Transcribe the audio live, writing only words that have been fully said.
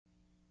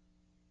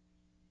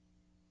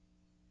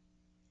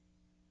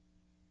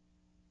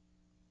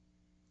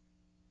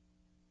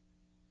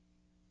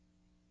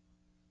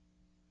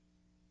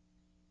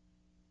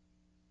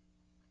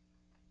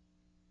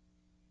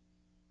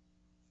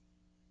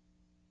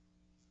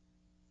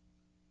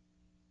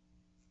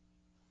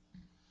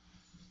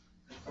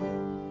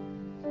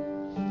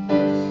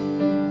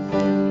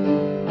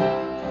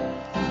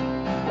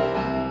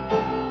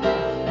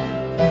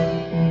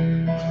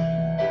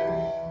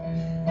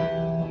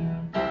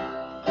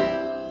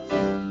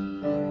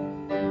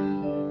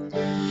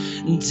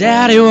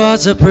Daddy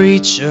was a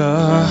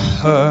preacher,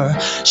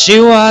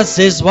 she was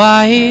his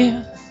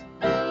wife.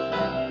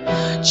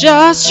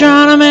 Just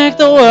trying to make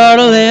the world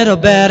a little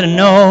better,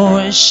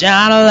 no,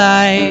 shine a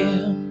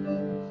light.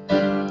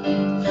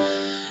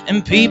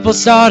 And people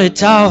started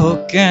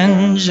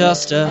talking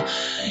just to,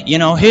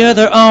 hear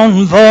their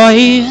own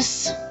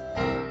voice.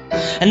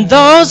 And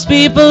those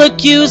people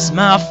accused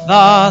my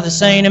father,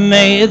 saying he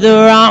made the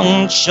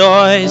wrong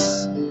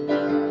choice.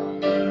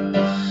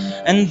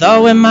 And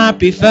though it might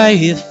be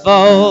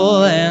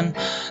faithful, and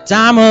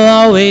time will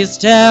always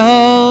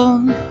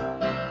tell,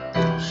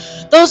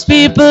 those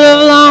people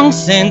have long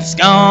since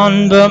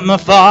gone, but my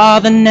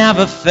father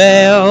never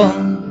failed.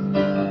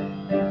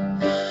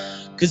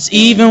 'Cause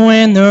even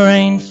when the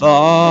rain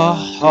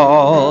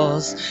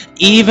falls,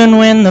 even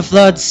when the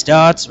flood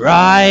starts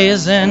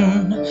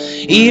rising,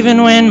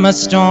 even when my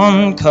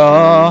storm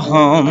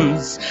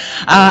comes,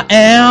 I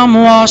am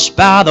washed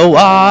by the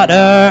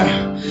water.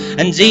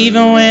 And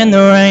even when the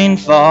rain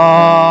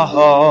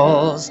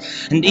falls,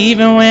 and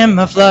even when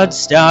my flood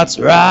starts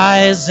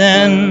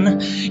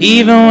rising,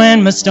 even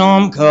when my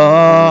storm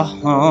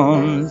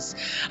comes,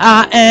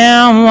 I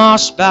am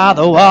washed by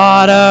the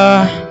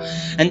water.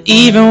 And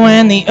even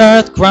when the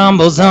earth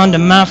crumbles under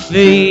my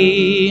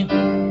feet,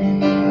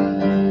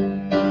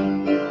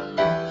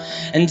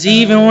 and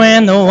even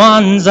when the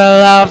ones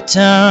I love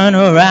turn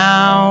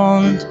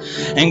around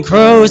and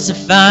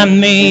crucify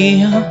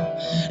me,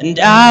 and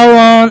I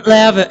won't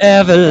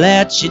ever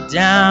let you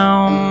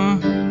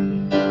down.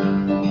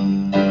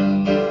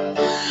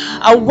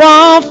 I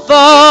won't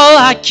fall,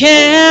 I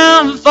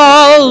can't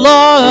fall,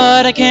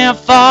 Lord, I can't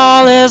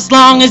fall as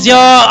long as your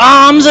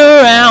arms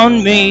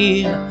around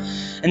me.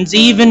 And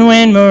even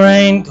when my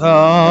rain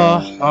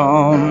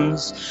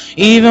comes,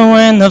 even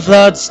when the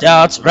flood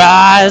starts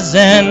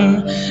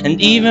rising,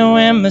 and even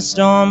when my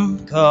storm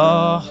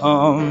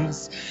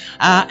comes,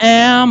 I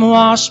am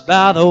washed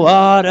by the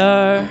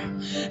water.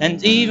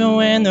 And even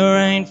when the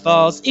rain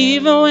falls,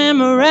 even when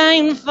my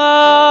rain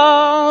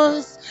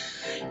falls,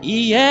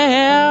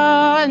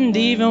 yeah, and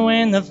even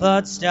when the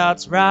flood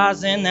starts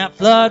rising, that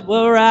flood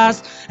will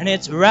rise, and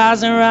it's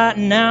rising right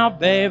now,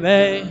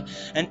 baby.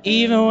 And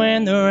even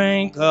when the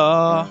rain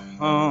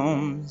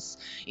comes,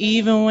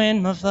 even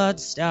when my flood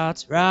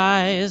starts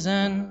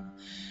rising,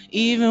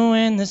 even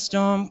when the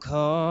storm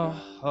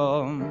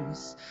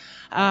comes,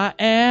 I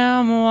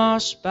am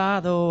washed by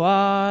the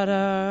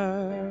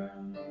water.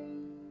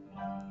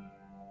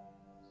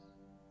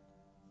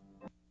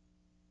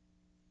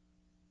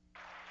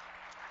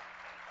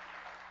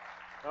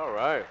 All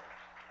right.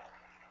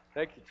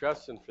 Thank you,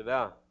 Tristan, for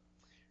that.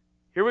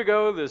 Here we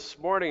go this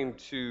morning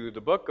to the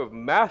book of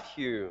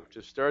Matthew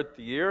to start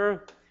the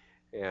year,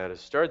 and to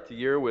start the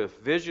year with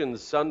Vision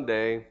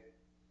Sunday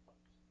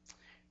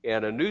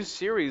and a new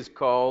series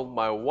called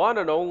My One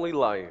and Only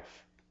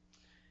Life.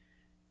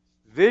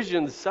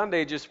 Vision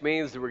Sunday just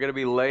means that we're going to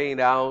be laying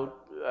out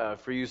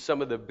for you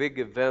some of the big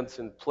events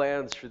and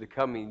plans for the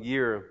coming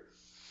year.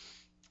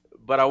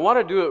 But I want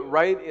to do it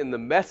right in the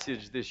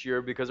message this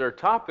year because our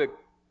topic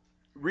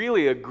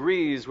really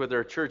agrees with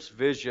our church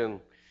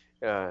vision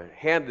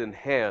hand in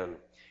hand.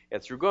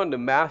 And so we're going to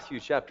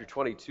Matthew chapter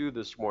 22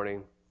 this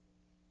morning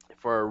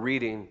for our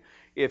reading.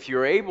 If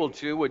you're able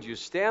to, would you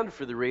stand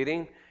for the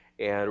reading?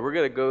 And we're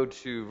going to go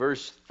to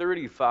verse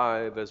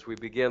 35 as we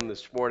begin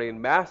this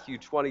morning. Matthew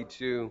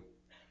 22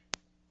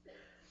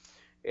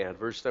 and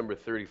verse number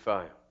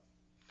 35.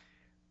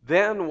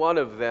 Then one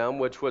of them,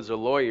 which was a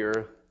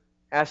lawyer,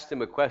 asked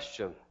him a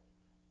question,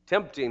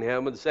 tempting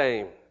him and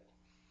saying,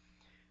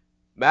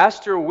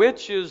 Master,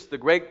 which is the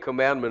great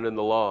commandment in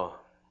the law?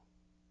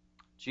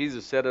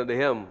 Jesus said unto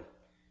him,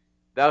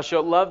 Thou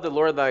shalt love the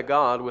Lord thy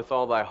God with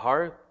all thy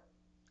heart,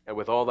 and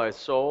with all thy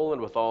soul,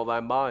 and with all thy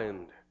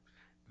mind.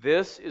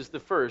 This is the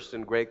first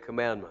and great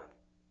commandment.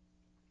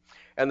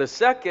 And the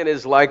second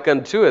is like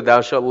unto it,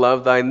 Thou shalt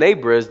love thy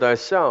neighbor as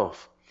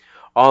thyself.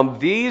 On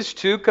these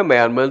two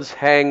commandments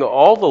hang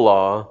all the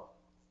law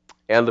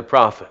and the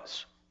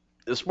prophets.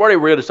 This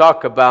morning we're going to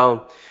talk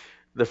about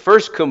the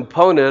first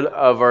component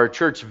of our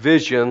church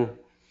vision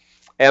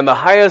and the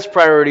highest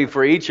priority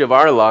for each of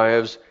our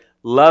lives,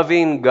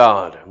 loving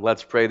God.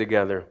 Let's pray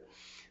together.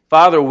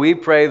 Father, we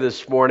pray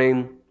this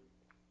morning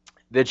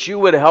that you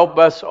would help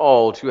us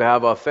all to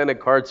have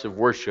authentic hearts of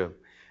worship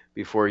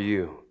before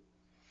you.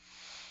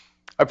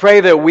 I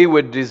pray that we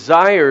would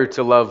desire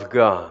to love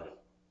God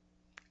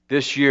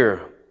this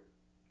year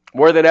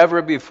more than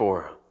ever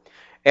before,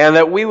 and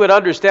that we would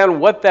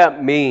understand what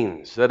that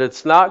means, that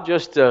it's not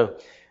just a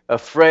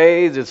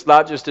phrase, it's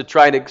not just a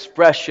trite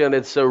expression,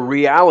 it's a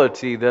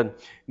reality that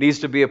needs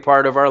to be a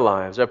part of our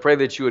lives. I pray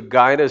that you would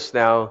guide us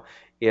now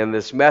in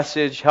this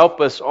message.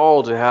 Help us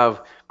all to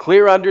have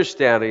clear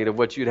understanding of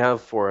what you'd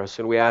have for us,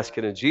 and we ask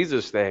it in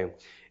Jesus' name.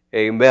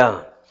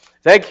 Amen.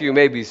 Thank you. You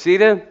may be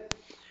seated.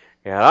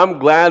 And I'm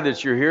glad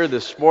that you're here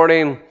this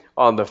morning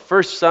on the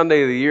first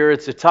Sunday of the year.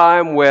 It's a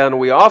time when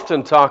we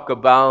often talk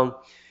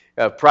about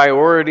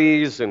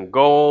priorities and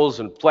goals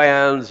and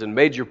plans and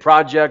major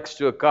projects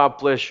to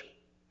accomplish.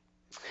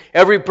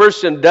 Every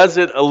person does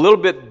it a little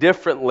bit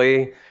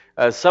differently.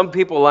 Some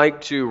people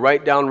like to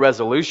write down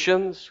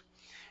resolutions.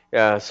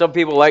 Some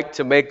people like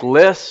to make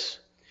lists.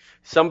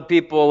 Some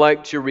people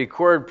like to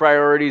record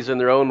priorities in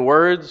their own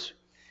words.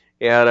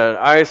 And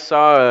I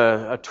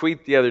saw a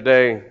tweet the other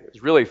day. It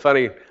was really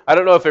funny. I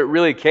don't know if it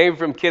really came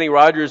from Kenny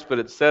Rogers, but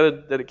it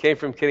said that it came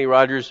from Kenny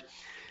Rogers.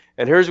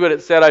 And here's what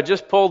it said. I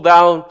just pulled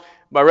down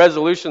my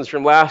resolutions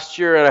from last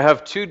year, and I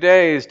have 2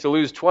 days to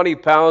lose 20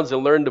 pounds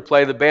and learn to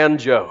play the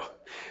banjo.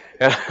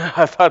 And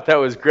I thought that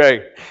was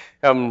great.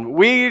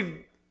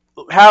 We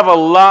have a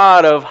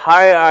lot of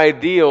high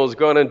ideals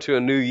going into a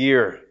new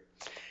year.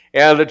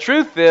 And the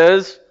truth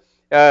is,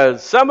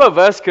 some of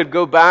us could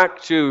go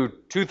back to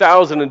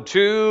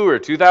 2002 or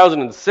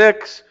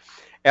 2006,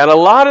 and a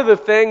lot of the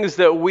things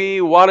that we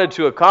wanted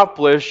to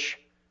accomplish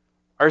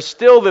are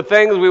still the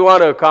things we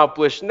want to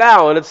accomplish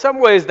now. And in some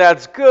ways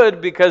that's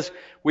good because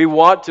we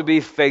want to be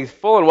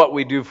faithful in what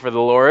we do for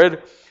the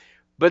Lord.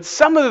 But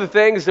some of the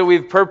things that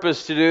we've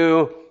purposed to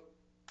do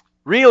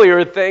really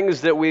are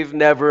things that we've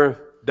never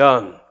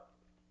done.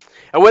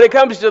 And when it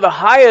comes to the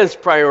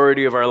highest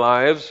priority of our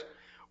lives,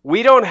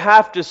 we don't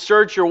have to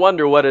search or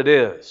wonder what it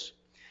is.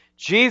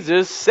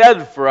 Jesus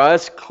said for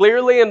us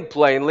clearly and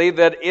plainly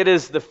that it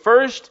is the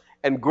first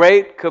and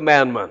great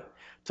commandment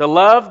to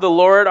love the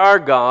Lord our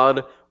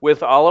God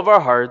with all of our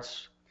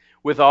hearts,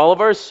 with all of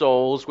our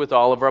souls, with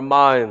all of our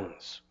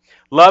minds.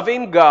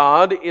 Loving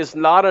God is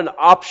not an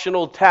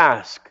optional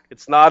task.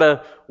 It's not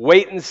a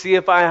wait and see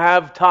if I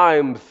have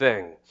time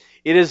thing.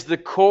 It is the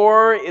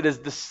core, it is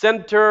the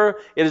center,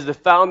 it is the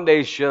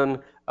foundation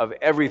of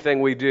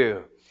everything we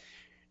do.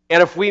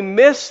 And if we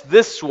miss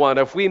this one,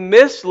 if we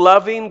miss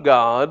loving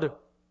God,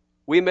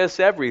 we miss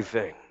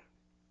everything.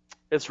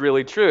 It's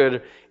really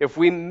true. If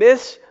we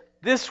miss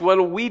this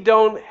one, we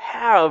don't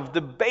have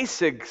the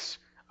basics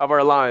of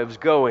our lives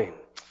going.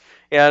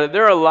 And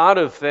there are a lot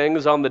of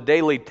things on the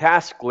daily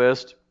task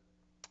list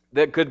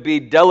that could be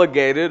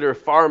delegated or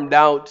farmed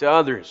out to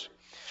others.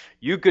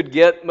 You could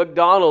get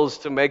McDonald's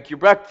to make your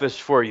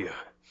breakfast for you.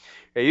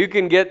 You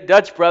can get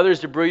Dutch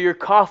Brothers to brew your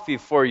coffee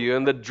for you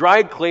and the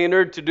dry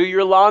cleaner to do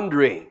your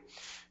laundry.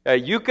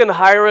 You can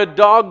hire a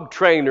dog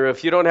trainer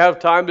if you don't have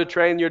time to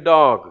train your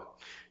dog.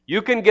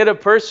 You can get a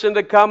person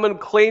to come and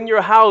clean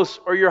your house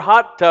or your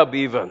hot tub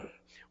even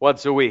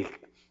once a week.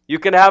 You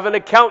can have an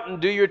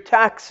accountant do your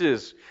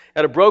taxes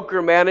and a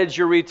broker manage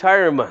your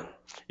retirement.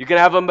 You can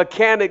have a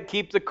mechanic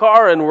keep the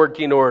car in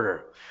working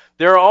order.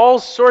 There are all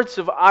sorts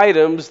of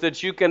items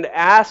that you can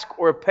ask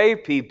or pay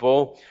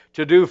people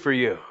to do for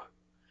you.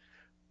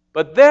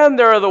 But then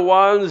there are the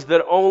ones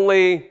that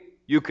only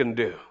you can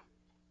do.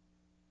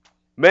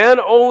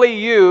 Men, only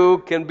you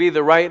can be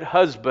the right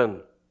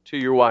husband to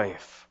your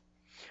wife.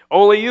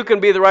 Only you can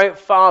be the right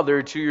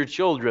father to your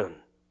children.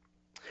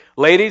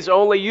 Ladies,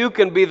 only you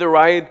can be the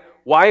right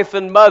wife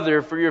and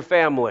mother for your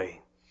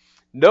family.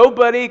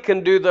 Nobody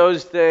can do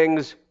those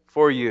things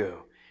for you.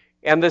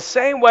 And the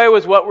same way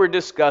with what we're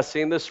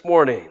discussing this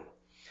morning.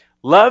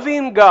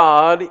 Loving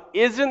God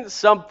isn't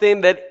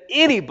something that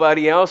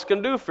anybody else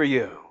can do for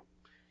you.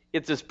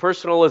 It's as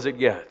personal as it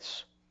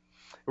gets.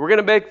 We're going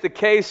to make the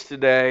case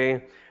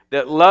today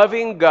that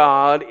loving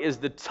God is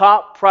the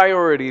top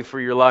priority for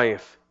your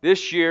life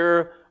this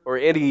year or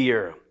any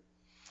year.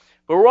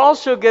 But we're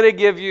also going to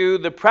give you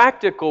the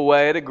practical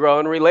way to grow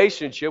in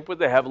relationship with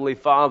the Heavenly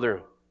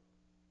Father.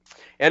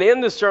 And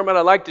in the sermon,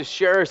 I'd like to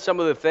share some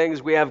of the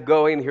things we have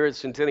going here at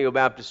Centennial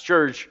Baptist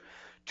Church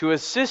to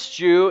assist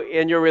you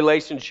in your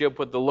relationship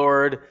with the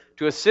Lord,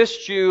 to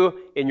assist you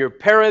in your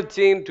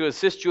parenting, to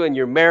assist you in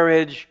your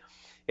marriage,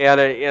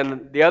 and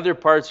in the other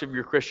parts of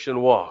your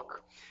Christian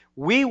walk.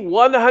 We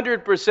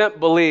 100%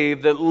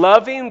 believe that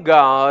loving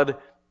God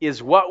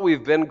is what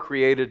we've been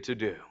created to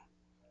do.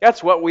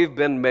 That's what we've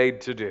been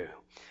made to do.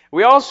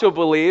 We also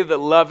believe that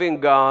loving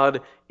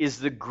God is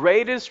the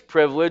greatest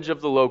privilege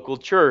of the local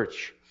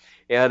church.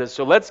 And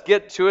so let's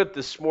get to it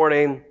this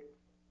morning.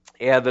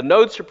 And the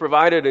notes are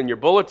provided in your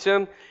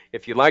bulletin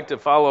if you'd like to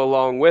follow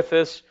along with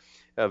us.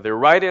 They're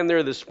right in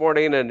there this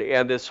morning.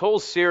 And this whole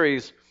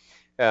series,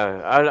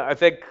 I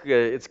think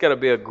it's going to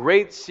be a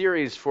great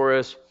series for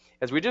us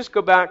as we just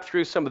go back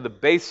through some of the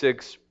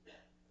basics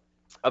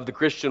of the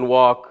Christian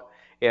walk.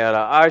 And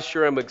I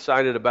sure am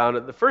excited about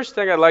it. The first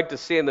thing I'd like to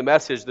see in the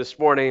message this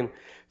morning,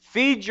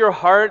 feed your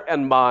heart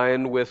and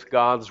mind with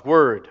God's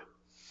Word.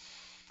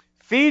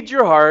 Feed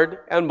your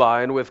heart and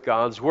mind with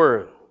God's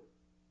Word.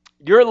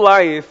 Your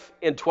life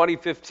in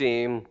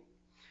 2015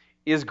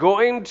 is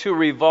going to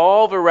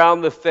revolve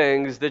around the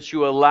things that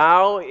you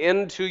allow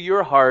into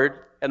your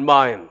heart and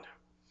mind.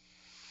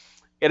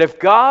 And if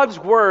God's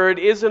Word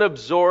isn't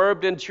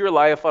absorbed into your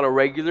life on a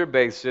regular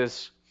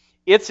basis,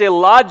 it's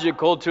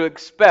illogical to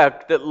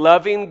expect that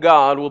loving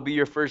God will be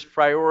your first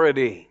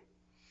priority.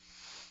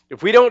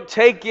 If we don't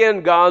take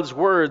in God's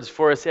words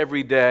for us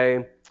every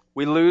day,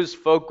 we lose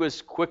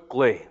focus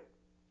quickly.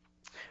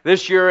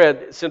 This year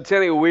at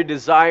Centennial, we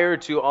desire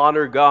to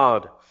honor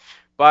God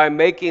by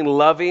making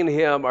loving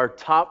Him our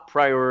top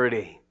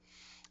priority.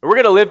 And we're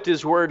going to lift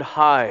His Word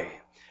high.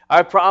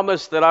 I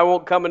promise that I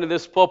won't come into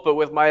this pulpit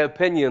with my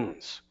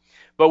opinions,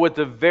 but with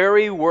the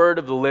very word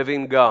of the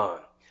living God.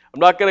 I'm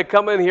not going to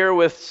come in here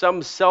with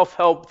some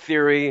self-help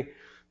theory,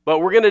 but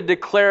we're going to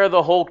declare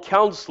the whole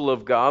counsel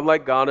of God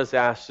like God has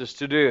asked us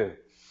to do.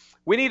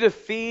 We need to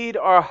feed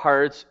our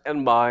hearts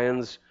and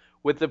minds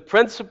with the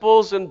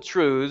principles and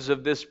truths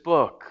of this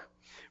book.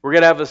 We're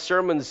going to have a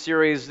sermon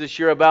series this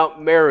year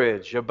about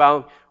marriage,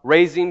 about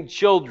raising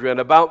children,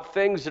 about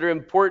things that are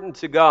important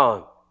to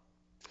God.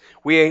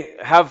 We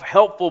have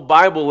helpful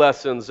Bible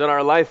lessons in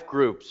our life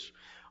groups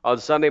on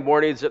Sunday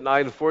mornings at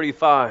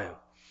 9:45.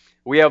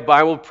 We have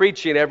Bible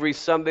preaching every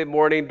Sunday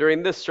morning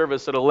during this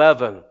service at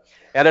 11,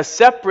 and a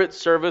separate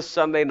service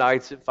Sunday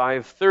nights at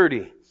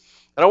 5:30.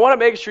 And I want to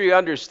make sure you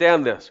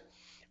understand this.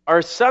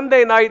 Our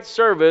Sunday night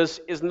service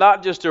is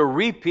not just a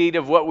repeat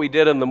of what we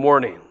did in the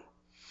morning.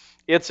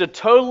 It's a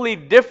totally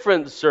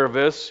different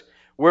service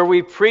where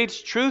we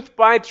preach truth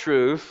by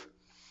truth,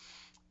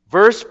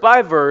 verse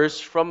by verse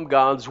from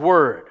God's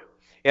Word.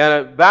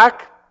 And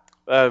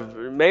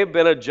it may have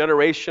been a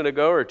generation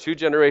ago or 2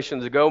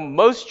 generations ago,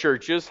 most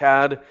churches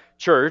had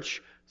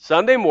church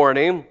Sunday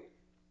morning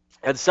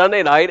and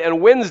Sunday night and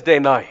Wednesday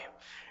night.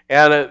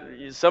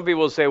 And some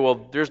people say,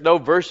 well, there's no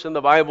verse in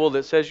the Bible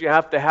that says you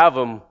have to have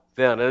them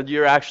then. And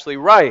you're actually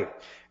right.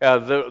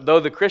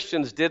 Though the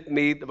Christians did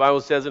meet, the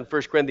Bible says in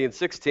 1 Corinthians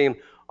 16,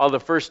 on the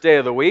first day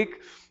of the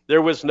week,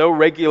 there was no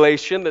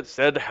regulation that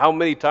said how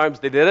many times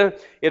they did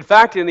it. In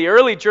fact, in the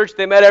early church,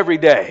 they met every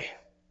day.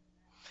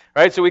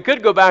 Right? So we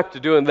could go back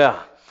to doing that.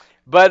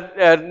 But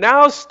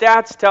now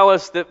stats tell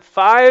us that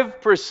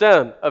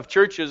 5% of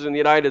churches in the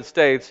United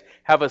States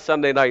have a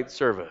Sunday night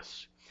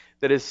service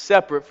that is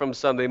separate from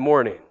Sunday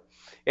morning.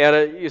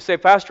 And you say,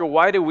 Pastor,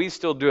 why do we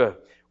still do it?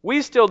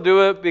 We still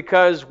do it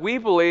because we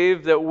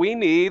believe that we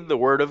need the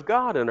Word of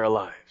God in our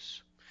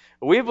lives.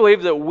 We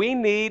believe that we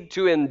need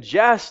to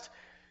ingest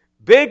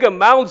big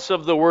amounts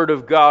of the Word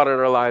of God in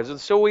our lives.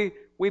 And so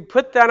we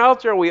put that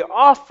out there and we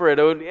offer it.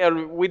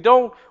 And we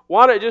don't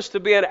want it just to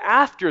be an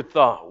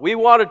afterthought. We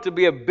want it to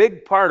be a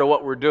big part of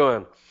what we're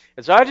doing.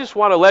 And so I just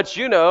want to let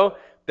you know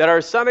that our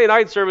Sunday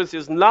night service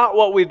is not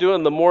what we do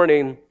in the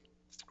morning.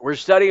 We're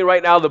studying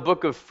right now the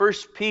book of 1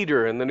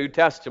 Peter in the New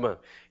Testament.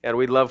 And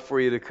we'd love for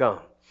you to come.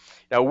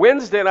 Now,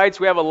 Wednesday nights,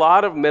 we have a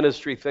lot of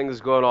ministry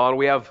things going on.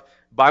 We have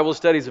Bible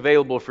studies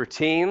available for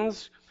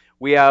teens.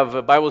 We have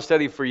a Bible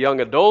study for young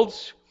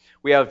adults.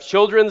 We have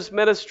children's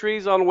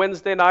ministries on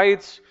Wednesday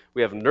nights.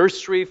 We have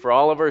nursery for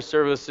all of our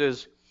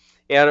services.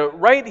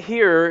 And right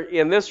here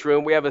in this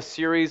room, we have a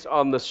series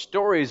on the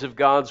stories of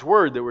God's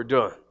Word that we're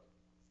doing.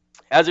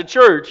 As a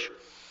church,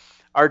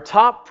 our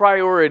top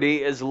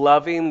priority is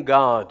loving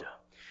God.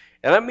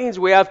 And that means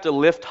we have to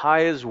lift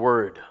high His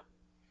Word.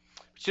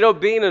 But you know,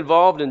 being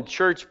involved in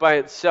church by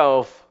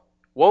itself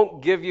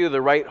won't give you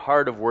the right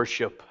heart of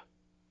worship.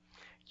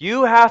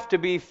 You have to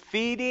be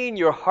feeding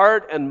your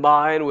heart and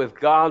mind with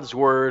God's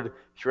Word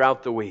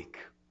throughout the week.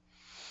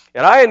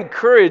 And I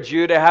encourage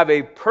you to have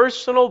a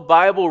personal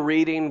Bible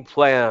reading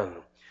plan,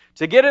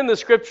 to get in the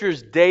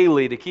Scriptures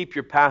daily to keep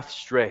your path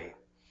straight.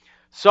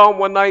 Psalm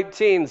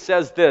 119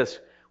 says this,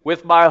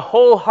 with my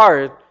whole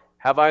heart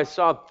have I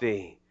sought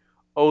Thee.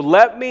 O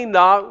let me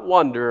not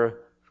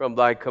wander from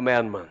Thy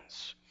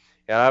commandments.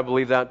 And I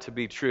believe that to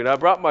be true. And I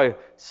brought my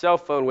cell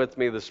phone with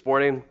me this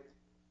morning.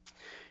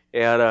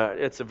 And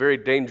it's a very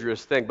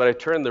dangerous thing. But I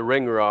turned the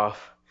ringer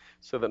off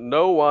so that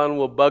no one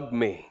will bug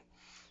me.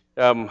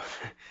 And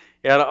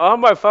on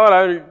my phone,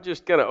 I'm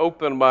just going to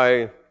open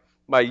my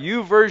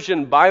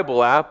YouVersion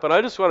Bible app. And I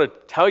just want to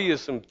tell you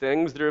some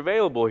things that are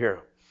available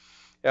here.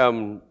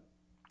 In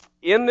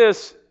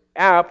this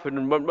app,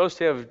 and most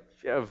have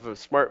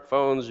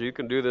smartphones. You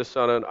can do this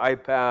on an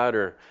iPad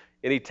or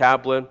any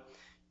tablet.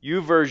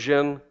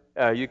 YouVersion.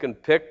 You can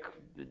pick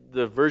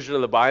the version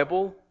of the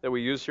Bible that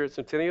we use here at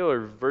Centennial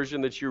or version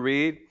that you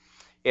read,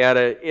 and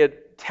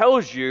it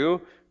tells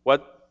you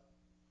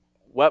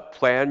what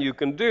plan you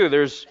can do.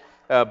 There's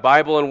a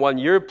Bible in 1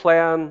 year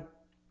plan,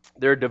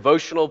 there are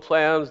devotional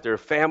plans, there are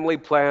family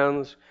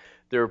plans,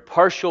 there are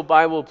partial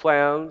Bible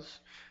plans,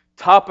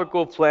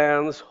 topical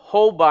plans,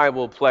 whole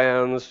Bible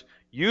plans,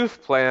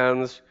 youth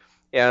plans,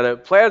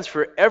 and plans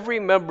for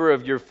every member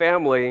of your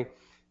family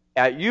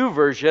at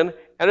YouVersion,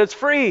 and it's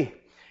free.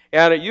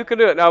 And you can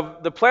do it. Now,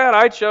 the plan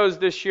I chose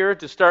this year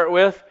to start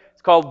with,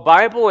 it's called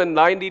Bible in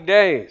 90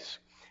 Days.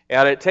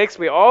 And it takes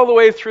me all the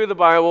way through the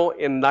Bible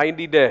in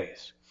 90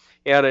 days.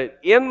 And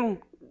in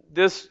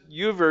this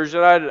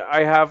YouVersion,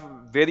 I have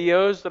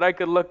videos that I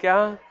could look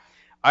at.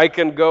 I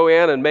can go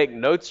in and make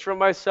notes for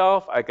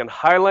myself. I can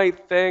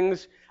highlight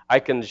things. I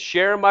can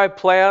share my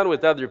plan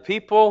with other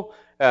people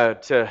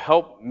to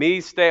help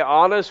me stay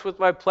honest with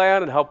my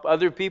plan and help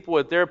other people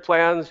with their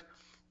plans.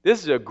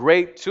 This is a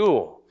great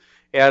tool.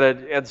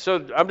 And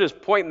so I'm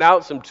just pointing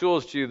out some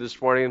tools to you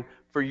this morning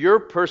for your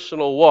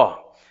personal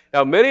walk.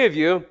 Now, many of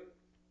you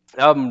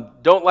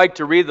don't like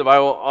to read the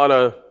Bible on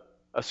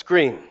a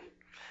screen.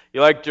 You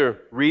like to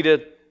read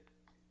it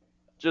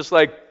just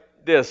like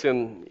this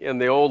in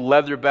the old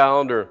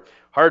leather-bound or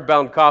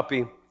hardbound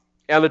copy.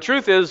 And the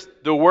truth is,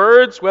 the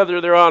words,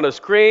 whether they're on a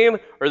screen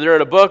or they're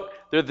in a book,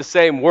 they're the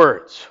same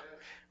words,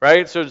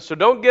 right? So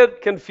don't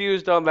get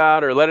confused on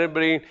that or let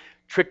anybody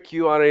trick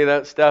you on any of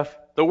that stuff.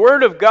 The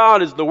Word of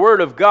God is the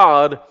Word of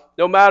God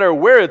no matter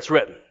where it's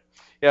written.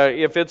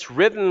 If it's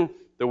written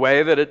the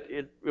way that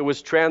it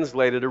was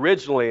translated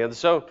originally. And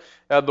so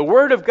the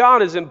Word of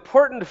God is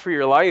important for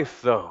your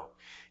life, though.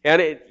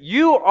 And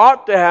you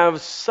ought to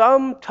have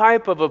some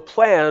type of a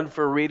plan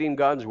for reading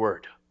God's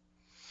Word.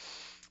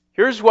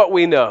 Here's what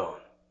we know.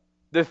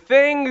 The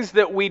things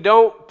that we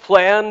don't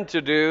plan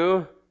to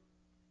do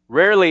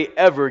rarely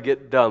ever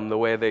get done the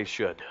way they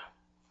should.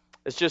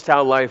 It's just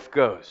how life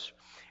goes.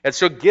 And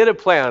so get a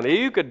plan.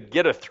 You could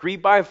get a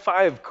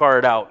 3x5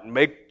 card out and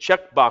make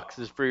check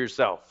boxes for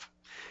yourself.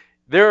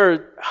 There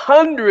are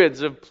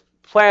hundreds of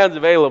plans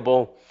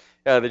available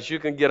that you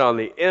can get on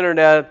the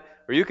internet,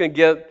 or you can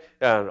get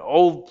an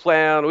old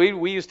plan.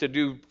 We used to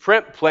do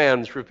print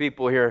plans for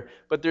people here,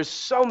 but there's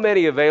so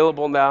many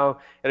available now.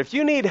 And if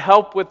you need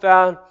help with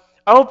that,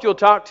 I hope you'll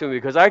talk to me,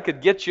 because I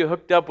could get you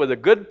hooked up with a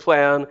good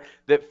plan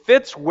that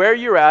fits where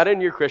you're at in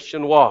your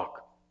Christian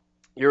walk,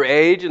 your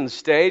age and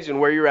stage, and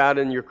where you're at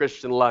in your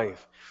Christian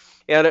life.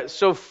 And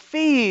so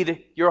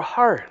feed your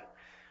heart.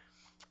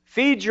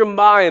 Feed your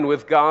mind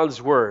with God's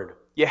Word.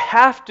 You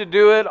have to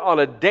do it on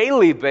a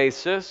daily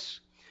basis,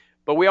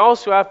 but we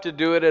also have to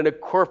do it in a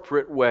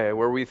corporate way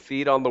where we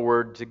feed on the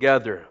Word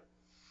together.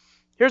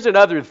 Here's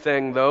another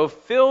thing, though.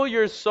 Fill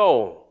your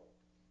soul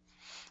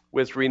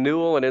with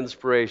renewal and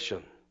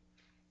inspiration.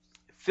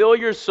 Fill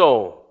your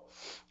soul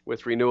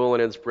with renewal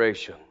and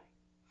inspiration.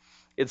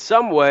 In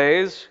some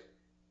ways,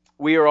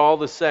 we are all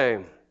the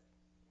same.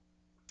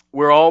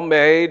 We're all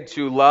made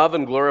to love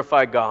and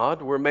glorify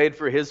God. We're made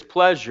for His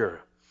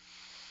pleasure.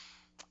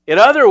 In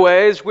other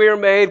ways, we are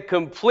made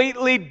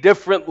completely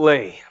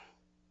differently.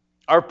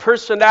 Our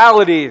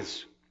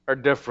personalities are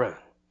different.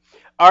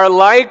 Our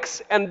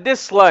likes and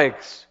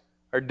dislikes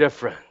are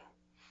different.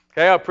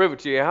 Okay, I'll prove it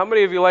to you. How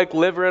many of you like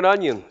liver and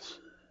onions?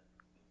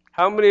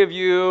 How many of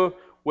you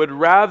would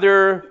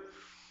rather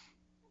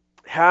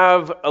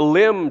have a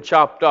limb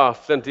chopped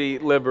off than to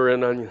eat liver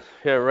and onions?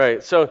 Yeah,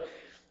 right. So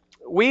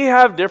we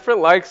have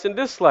different likes and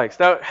dislikes.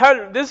 Now,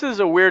 this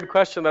is a weird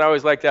question that I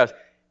always like to ask.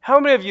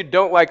 How many of you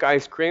don't like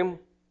ice cream?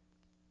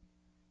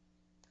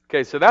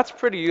 Okay, so that's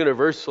pretty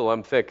universal,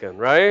 I'm thinking,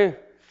 right?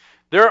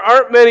 There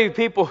aren't many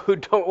people who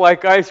don't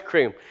like ice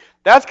cream.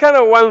 That's kind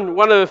of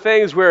one of the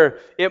things where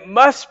it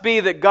must be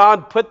that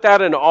God put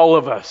that in all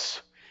of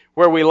us,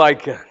 where we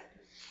like it.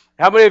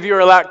 How many of you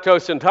are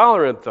lactose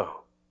intolerant,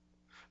 though?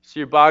 So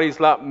your body's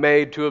not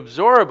made to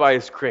absorb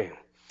ice cream.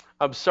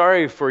 I'm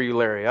sorry for you,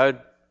 Larry. I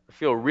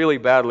feel really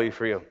badly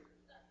for you.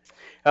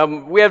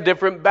 We have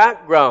different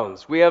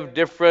backgrounds. We have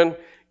different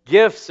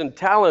gifts and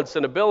talents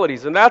and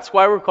abilities, and that's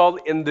why we're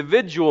called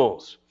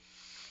individuals.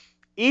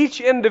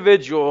 Each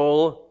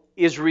individual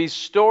is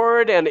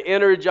restored and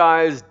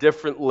energized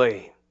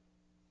differently.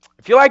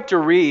 If you like to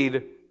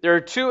read, there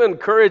are two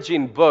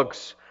encouraging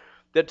books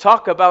that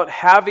talk about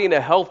having a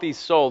healthy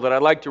soul that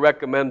I'd like to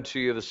recommend to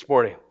you this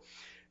morning.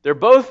 They're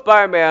both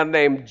by a man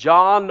named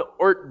John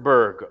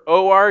Ortberg,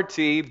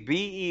 O-R-T-B-E-R-G.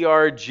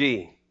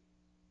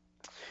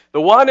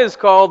 The one is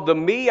called The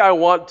Me I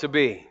Want to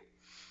Be.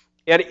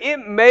 And it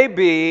may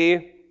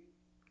be,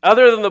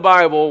 other than the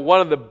Bible,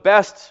 one of the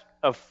best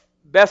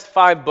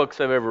 5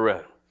 books I've ever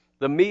read.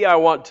 The Me I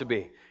Want to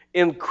Be.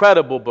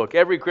 Incredible book.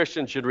 Every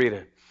Christian should read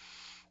it.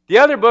 The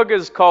other book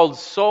is called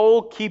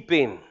Soul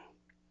Keeping.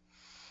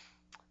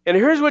 And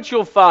here's what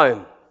you'll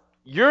find.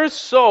 Your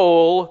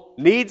soul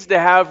needs to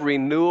have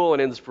renewal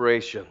and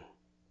inspiration.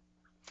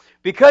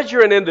 Because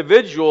you're an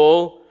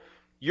individual,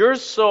 your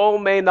soul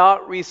may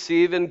not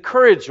receive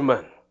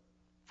encouragement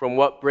from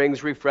what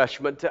brings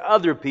refreshment to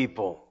other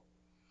people.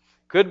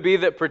 Could be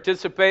that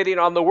participating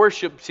on the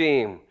worship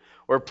team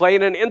or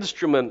playing an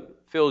instrument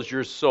fills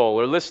your soul,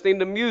 or listening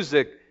to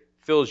music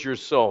fills your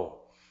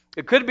soul.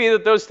 It could be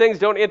that those things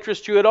don't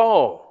interest you at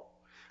all,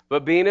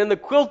 but being in the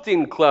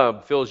quilting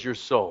club fills your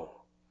soul.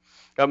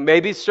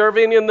 Maybe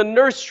serving in the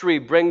nursery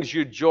brings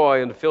you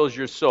joy and fills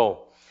your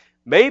soul.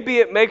 Maybe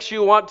it makes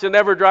you want to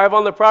never drive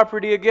on the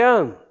property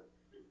again.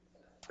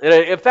 And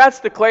if that's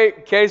the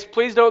case,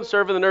 please don't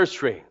serve in the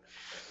nursery.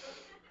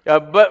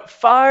 But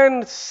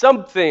find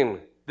something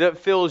that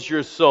fills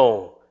your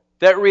soul,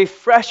 that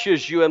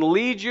refreshes you and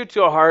leads you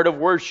to a heart of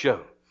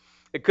worship.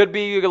 It could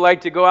be you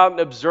like to go out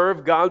and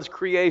observe God's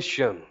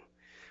creation.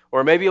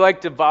 Or maybe you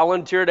like to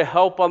volunteer to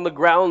help on the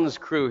grounds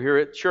crew here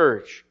at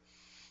church.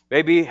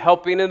 Maybe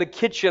helping in the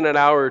kitchen an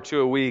hour or two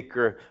a week,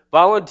 or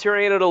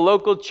volunteering at a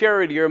local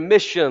charity or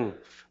mission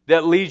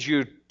that leads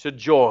you to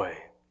joy.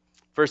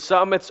 For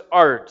some, it's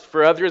art.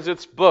 For others,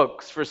 it's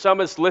books. For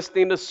some, it's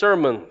listening to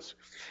sermons.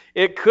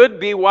 It could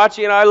be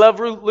watching I Love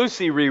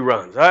Lucy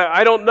reruns.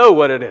 I don't know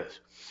what it is.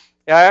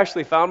 I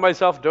actually found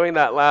myself doing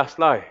that last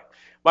night.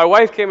 My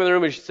wife came in the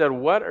room and she said,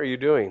 "What are you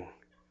doing?"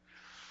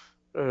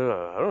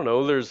 I don't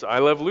know. There's I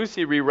Love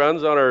Lucy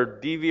reruns on our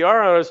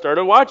DVR, and I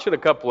started watching a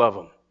couple of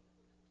them.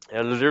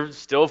 And they're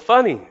still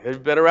funny.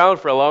 They've been around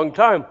for a long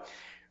time.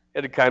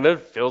 it kind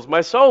of fills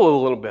my soul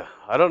a little bit.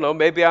 I don't know,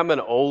 maybe I'm an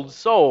old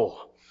soul.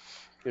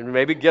 And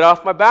maybe get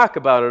off my back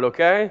about it,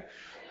 okay?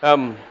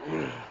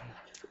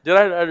 Did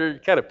I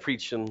kind of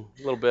preaching a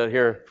little bit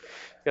here,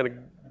 kind of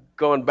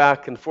going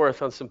back and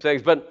forth on some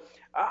things. But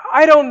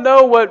I don't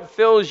know what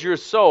fills your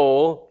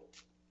soul.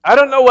 I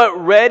don't know what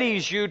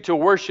readies you to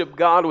worship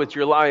God with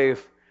your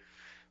life.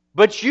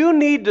 But you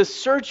need to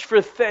search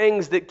for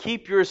things that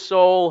keep your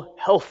soul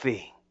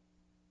healthy.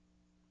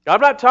 Now,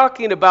 I'm not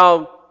talking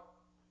about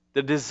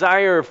the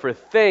desire for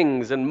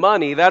things and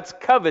money. That's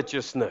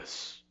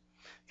covetousness.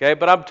 Okay,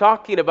 but I'm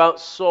talking about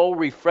soul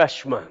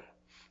refreshment,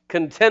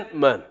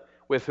 contentment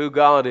with who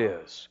God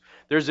is.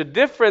 There's a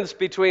difference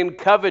between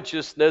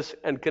covetousness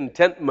and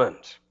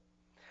contentment.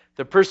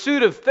 The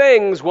pursuit of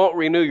things won't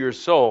renew your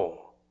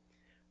soul,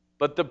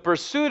 but the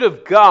pursuit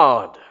of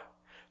God,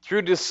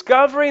 through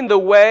discovering the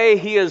way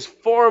He has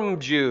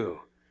formed you,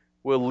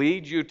 will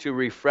lead you to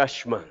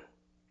refreshment.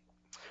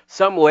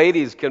 Some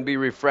ladies can be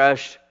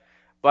refreshed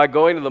by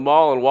going to the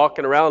mall and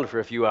walking around for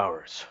a few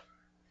hours.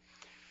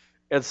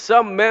 And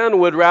some men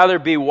would rather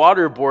be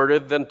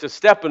waterboarded than to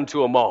step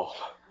into a mall.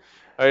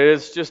 I mean,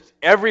 it's just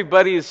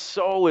everybody's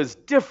soul is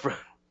different.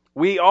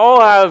 We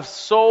all have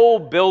soul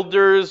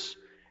builders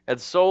and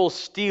soul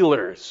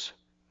stealers.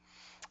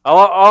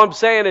 All I'm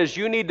saying is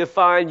you need to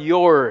find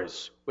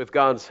yours with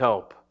God's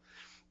help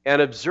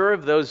and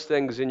observe those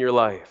things in your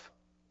life.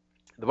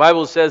 The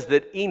Bible says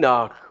that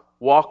Enoch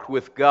walked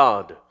with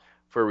God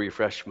for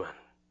refreshment.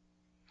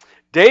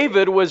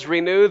 David was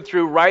renewed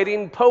through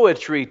writing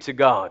poetry to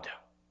God.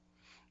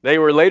 They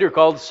were later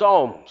called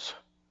Psalms.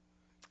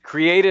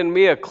 Create in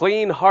me a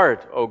clean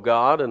heart, O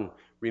God, and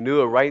renew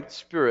a right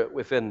spirit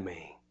within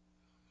me.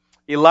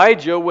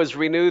 Elijah was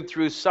renewed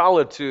through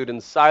solitude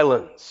and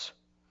silence.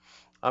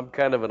 I'm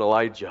kind of an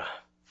Elijah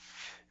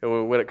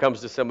when it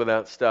comes to some of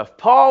that stuff.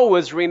 Paul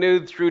was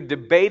renewed through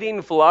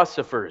debating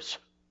philosophers.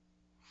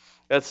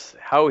 That's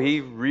how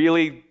he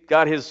really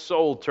got his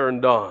soul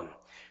turned on.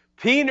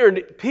 Peter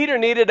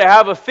needed to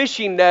have a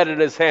fishing net in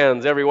his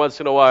hands every once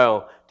in a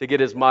while to get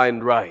his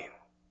mind right.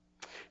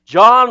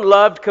 John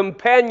loved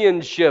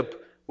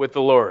companionship with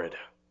the Lord.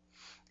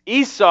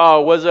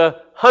 Esau was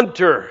a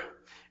hunter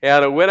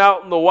and went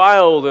out in the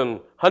wild and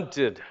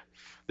hunted.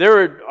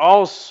 There are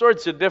all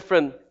sorts of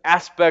different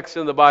aspects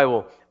in the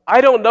Bible.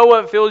 I don't know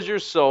what fills your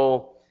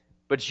soul,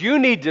 but you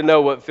need to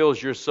know what fills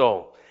your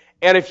soul.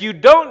 And if you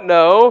don't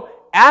know,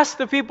 ask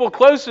the people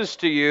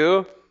closest to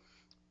you,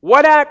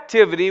 what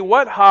activity,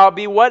 what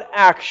hobby, what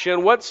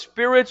action, what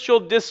spiritual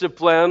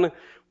discipline,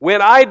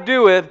 when I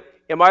do it,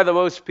 am I the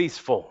most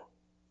peaceful?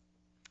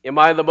 Am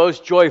I the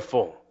most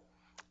joyful?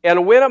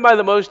 And when am I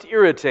the most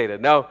irritated?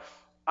 Now,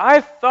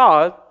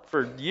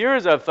 for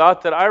years I've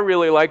thought that I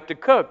really like to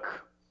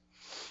cook.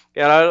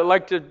 And I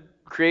like to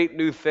create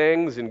new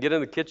things and get in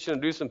the kitchen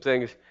and do some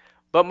things.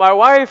 But my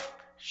wife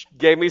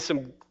gave me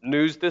some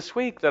news this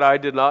week that I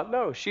did not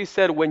know. She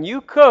said, when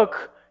you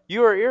cook,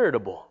 you are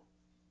irritable.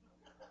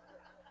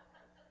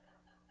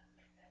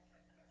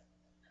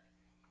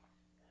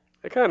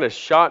 It kind of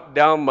shot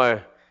down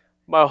my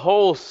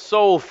whole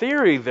soul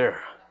theory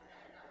there.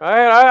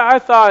 I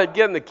thought I'd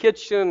get in the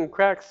kitchen,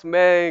 crack some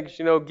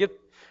eggs,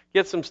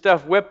 get some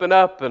stuff whipping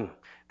up, and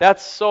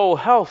that's soul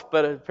health.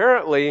 But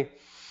apparently,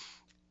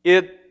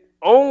 it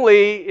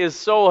only is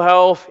soul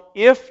health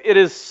if it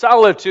is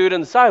solitude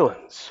and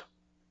silence.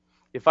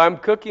 If I'm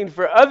cooking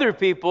for other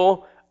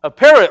people,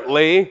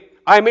 apparently,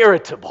 I'm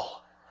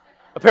irritable.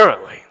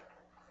 Apparently.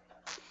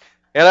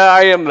 And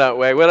I am that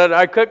way. When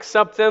I cook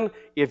something,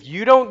 if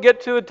you don't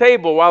get to the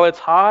table while it's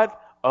hot,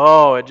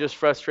 it just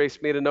frustrates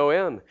me to no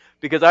end.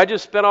 Because I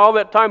just spent all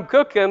that time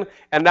cooking,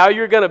 and now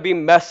you're going to be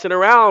messing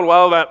around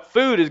while that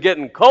food is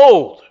getting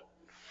cold.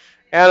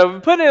 And if I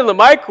put it in the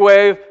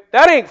microwave,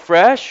 that ain't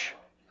fresh.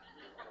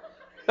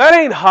 That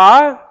ain't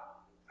hot.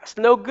 That's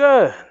no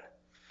good.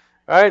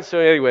 All right, so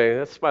anyway,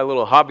 that's my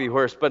little hobby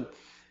horse. But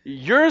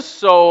your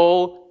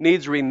soul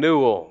needs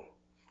renewal.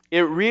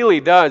 It really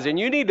does. And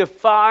you need to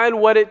find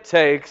what it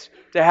takes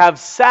to have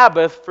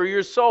Sabbath for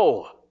your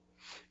soul.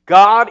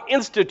 God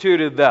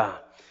instituted that.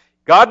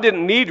 God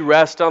didn't need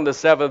rest on the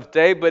seventh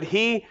day, but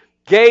He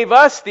gave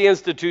us the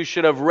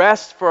institution of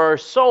rest for our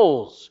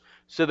souls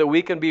so that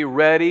we can be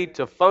ready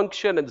to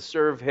function and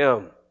serve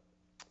Him.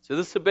 So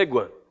this is a big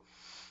one.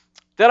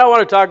 Then I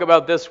want to talk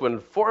about this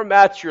one.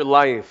 Format your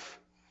life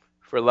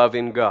for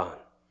loving God.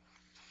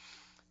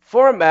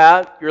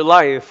 Format your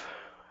life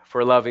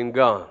for loving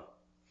God.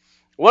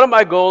 One of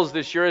my goals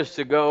this year is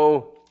to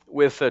go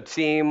with a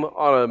team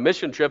on a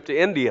mission trip to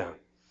India.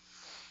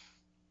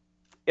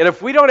 And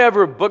if we don't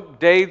ever book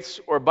dates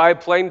or buy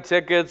plane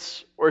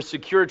tickets or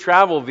secure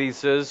travel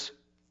visas,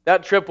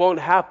 that trip won't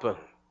happen.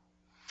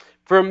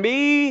 For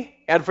me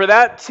and for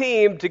that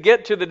team to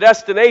get to the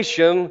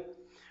destination,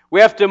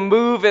 we have to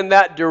move in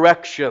that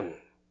direction.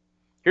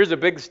 Here's a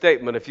big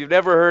statement. If you've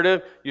never heard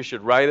it, you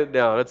should write it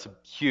down. It's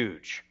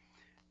huge.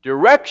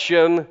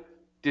 Direction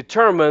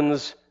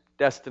determines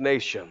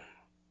destination.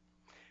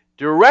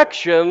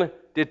 Direction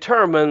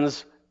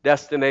determines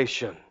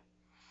destination.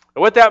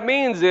 And what that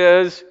means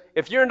is,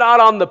 if you're not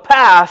on the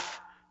path,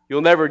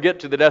 you'll never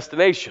get to the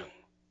destination.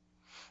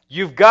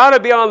 You've got to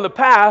be on the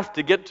path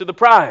to get to the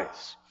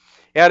prize.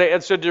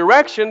 And so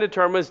direction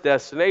determines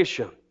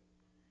destination.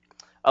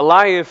 A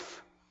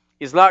life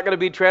is not going to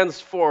be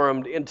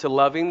transformed into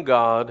loving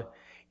God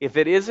if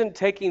it isn't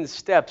taking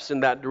steps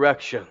in that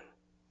direction.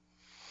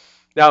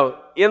 Now,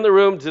 in the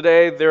room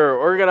today, there are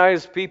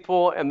organized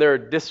people and there are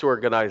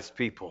disorganized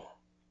people.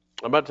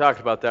 I'm not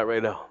talking about that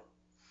right now.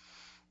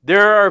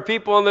 There are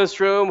people in this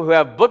room who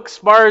have book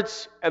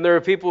smarts and there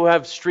are people who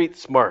have street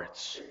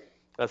smarts.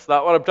 That's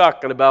not what I'm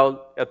talking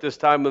about at this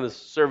time of the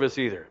service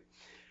either.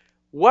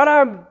 What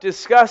I'm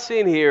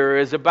discussing here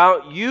is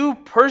about you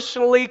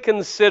personally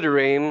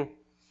considering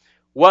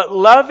what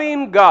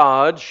loving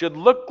God should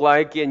look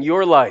like in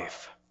your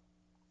life.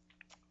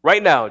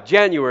 Right now,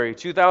 January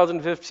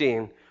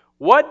 2015,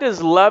 what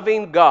does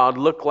loving God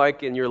look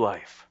like in your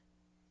life?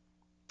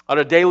 On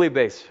a daily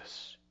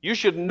basis. You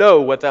should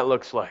know what that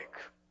looks like.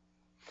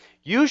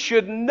 You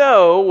should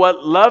know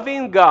what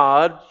loving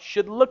God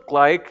should look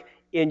like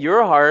in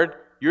your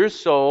heart, your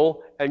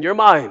soul, and your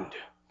mind.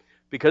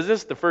 Because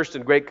this is the first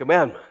and great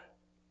commandment.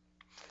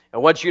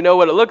 And once you know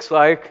what it looks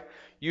like,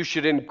 you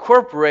should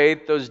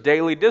incorporate those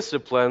daily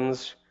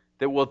disciplines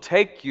that will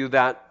take you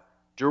that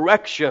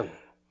direction.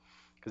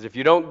 Because if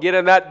you don't get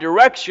in that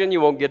direction, you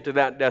won't get to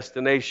that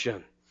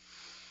destination.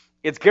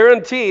 It's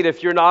guaranteed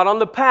if you're not on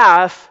the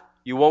path,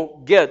 you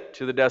won't get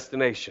to the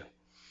destination.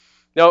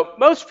 Now,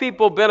 most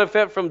people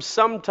benefit from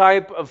some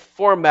type of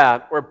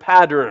format or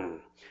pattern,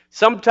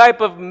 some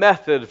type of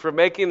method for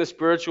making the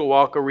spiritual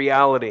walk a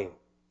reality.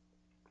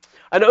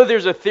 I know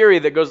there's a theory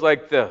that goes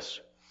like this.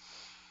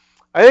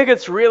 I think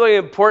it's really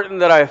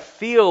important that I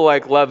feel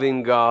like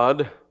loving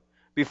God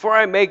before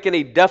I make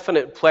any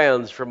definite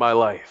plans for my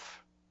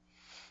life.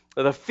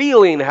 The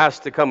feeling has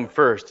to come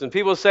first. And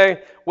people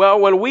say, well,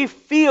 when we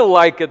feel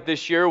like it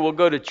this year, we'll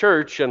go to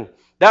church, and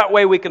that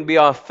way we can be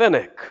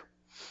authentic.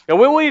 And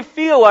when we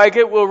feel like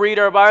it, we'll read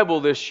our Bible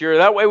this year.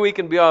 That way we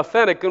can be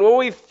authentic. And when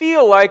we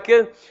feel like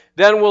it,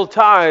 then we'll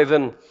tithe.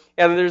 And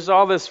there's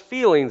all this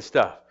feeling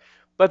stuff.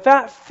 But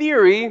that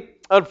theory,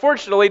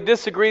 unfortunately,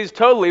 disagrees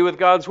totally with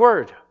God's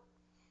Word.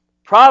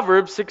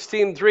 Proverbs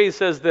 16:3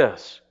 says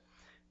this,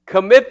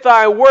 commit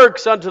thy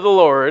works unto the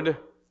Lord,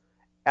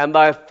 and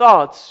thy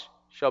thoughts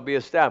shall be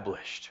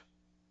established.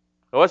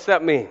 Now, what's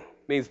that mean?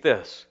 It means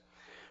this.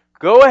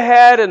 Go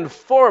ahead and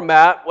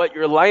format what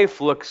your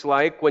life looks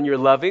like when you're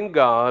loving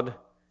God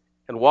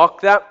and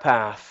walk that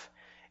path,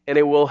 and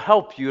it will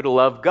help you to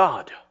love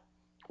God.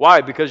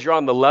 Why? Because you're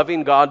on the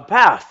loving God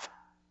path.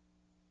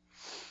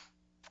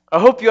 I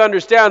hope you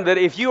understand that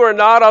if you are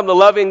not on the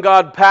loving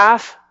God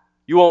path,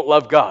 you won't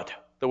love God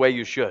the way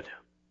you should.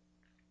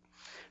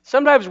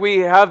 Sometimes we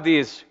have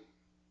these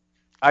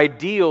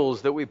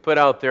ideals that we put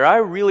out there. I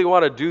really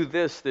want to do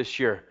this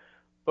year,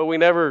 but we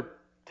never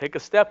take a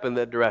step in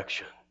that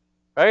direction.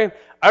 Right?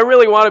 I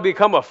really want to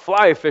become a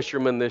fly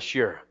fisherman this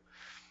year,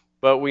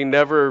 but we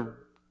never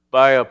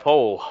buy a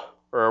pole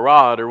or a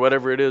rod or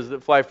whatever it is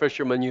that fly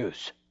fishermen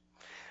use.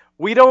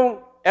 We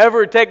don't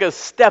ever take a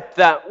step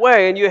that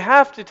way, and you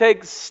have to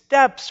take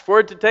steps for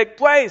it to take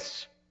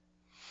place.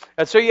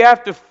 And so you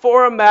have to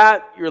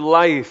format your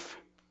life.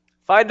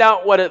 Find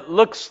out what it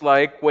looks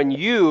like when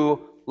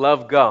you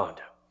love God.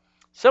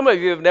 Some of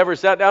you have never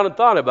sat down and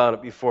thought about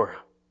it before.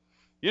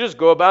 You just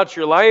go about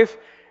your life,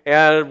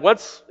 and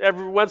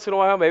every once in a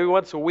while, maybe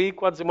once a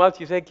week, once a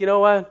month, you think, you know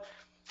what?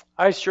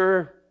 I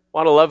sure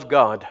want to love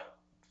God.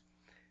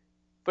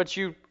 But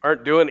you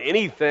aren't doing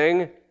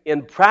anything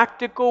in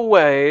practical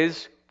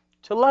ways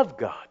to love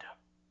God.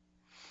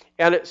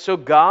 And so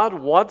God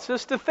wants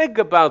us to think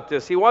about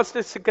this. He wants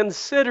us to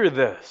consider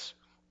this.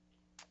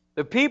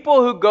 The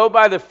people who go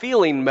by the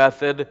feeling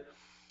method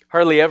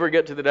hardly ever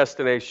get to the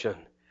destination.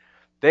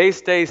 They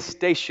stay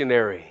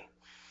stationary.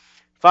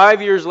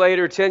 5 years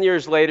later, 10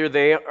 years later,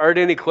 they aren't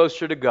any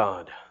closer to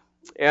God.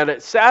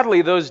 And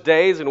sadly, those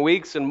days and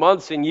weeks and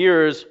months and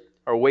years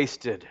are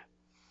wasted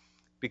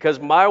because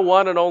my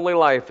one and only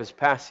life is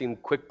passing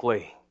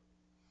quickly.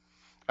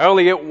 I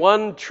only get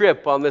one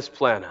trip on this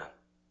planet,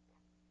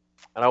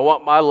 and I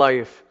want my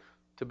life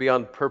to be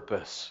on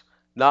purpose,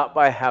 not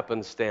by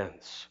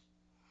happenstance.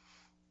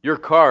 Your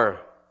car,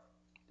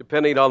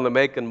 depending on the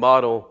make and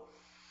model,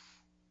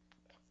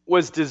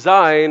 was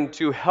designed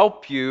to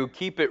help you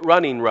keep it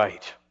running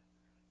right.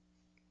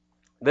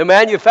 The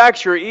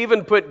manufacturer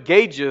even put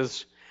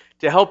gauges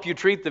to help you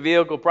treat the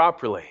vehicle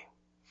properly.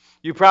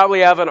 You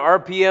probably have an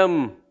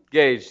RPM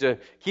gauge to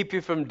keep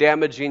you from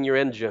damaging your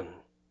engine.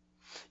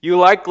 You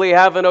likely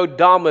have an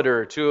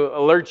odometer to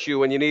alert you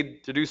when you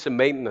need to do some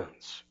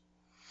maintenance.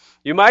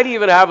 You might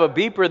even have a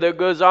beeper that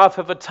goes off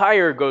if a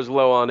tire goes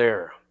low on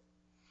air.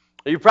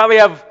 You probably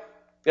have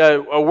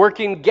a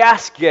working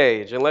gas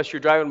gauge, unless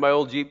you're driving my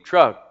old Jeep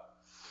truck,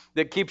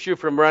 that keeps you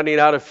from running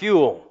out of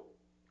fuel.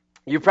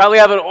 You probably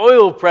have an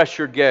oil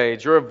pressure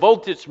gauge or a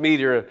voltage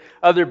meter and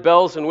other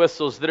bells and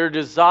whistles that are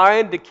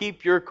designed to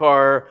keep your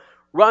car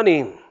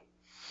running.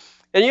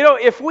 And you know,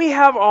 if we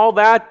have all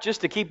that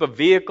just to keep a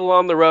vehicle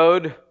on the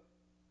road,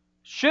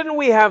 shouldn't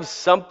we have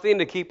something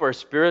to keep our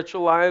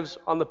spiritual lives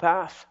on the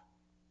path?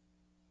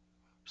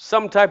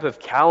 Some type of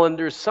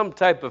calendar, some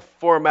type of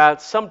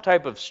format, some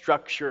type of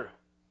structure.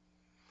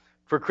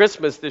 For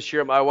Christmas this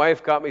year, my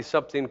wife got me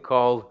something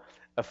called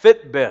a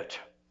Fitbit.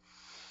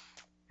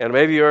 And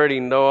maybe you already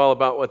know all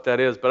about what that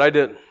is, but I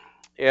didn't.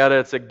 And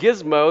it's a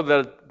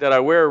gizmo that I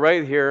wear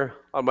right here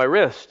on my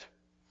wrist.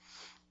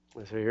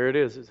 And so here it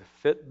is. It's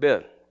a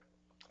Fitbit.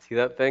 See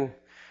that thing?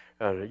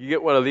 You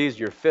get one of these,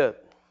 you're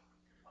fit.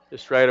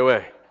 Just right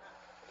away.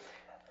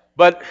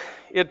 But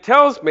it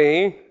tells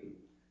me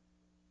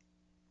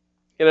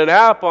in an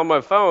app on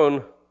my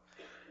phone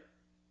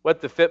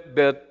what the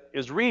Fitbit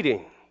is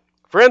reading.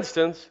 For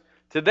instance,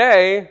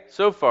 today,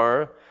 so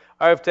far,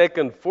 I have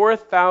taken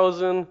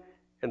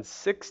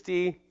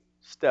 4,060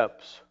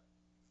 steps.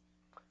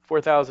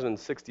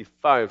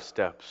 4,065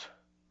 steps.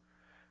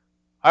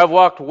 I've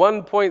walked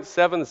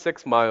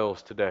 1.76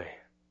 miles today.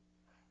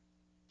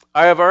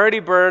 I have already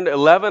burned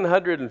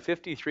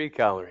 1,153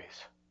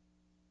 calories.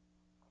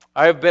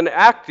 I have been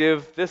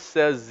active, this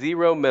says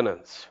 0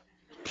 minutes.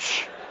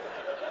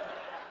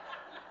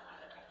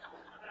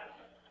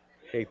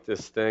 Hate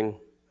this thing.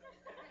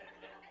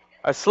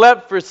 I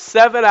slept for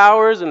 7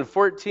 hours and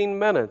 14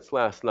 minutes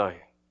last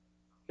night.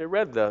 You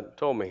read that,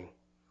 told me.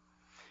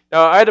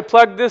 Now, I had to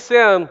plug this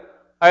in.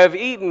 I have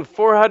eaten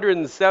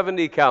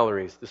 470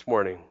 calories this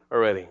morning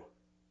already.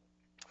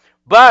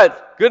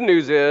 But good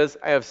news is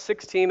I have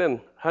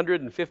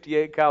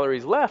 1,658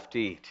 calories left to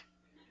eat.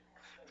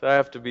 So I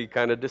have to be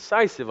kind of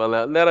decisive on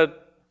that. And then a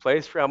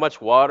place for how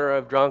much water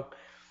I've drunk.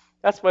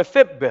 That's my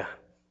Fitbit.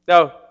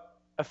 Now,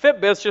 a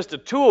Fitbit is just a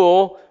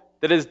tool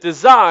that is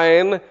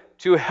designed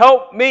to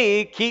help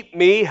me keep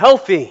me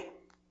healthy.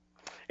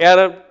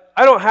 And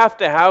I don't have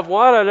to have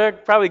one.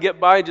 I'd probably get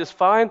by just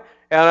fine.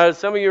 And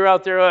some of you are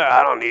out there,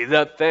 I don't need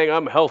that thing.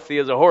 I'm healthy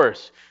as a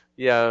horse.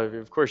 Yeah,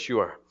 of course you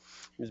are.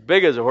 As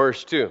big as a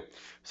horse, too.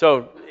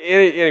 So,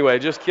 anyway,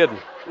 just kidding.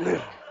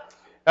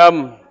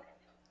 But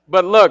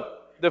look,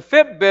 the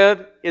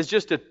Fitbit is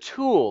just a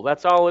tool.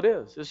 That's all it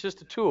is. It's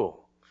just a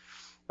tool.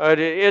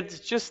 It's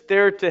just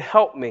there to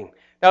help me.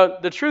 Now,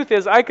 the truth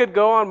is, I could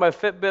go on my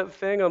Fitbit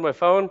thing on my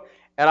phone,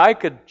 and I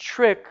could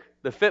trick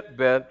the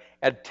Fitbit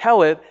and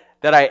tell it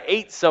that I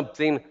ate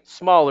something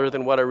smaller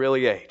than what I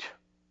really ate.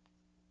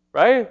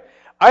 Right?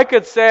 I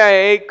could say I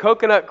ate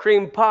coconut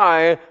cream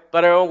pie,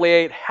 but I only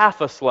ate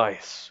half a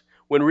slice,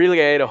 when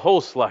really I ate a whole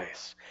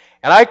slice.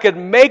 And I could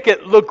make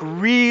it look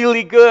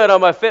really good on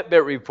my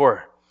Fitbit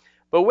report.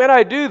 But when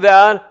I do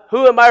that,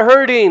 who am I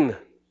hurting?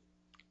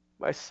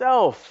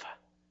 Myself.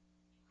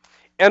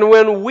 And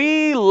when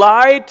we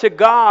lie to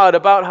God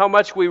about how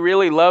much we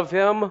really love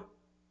Him,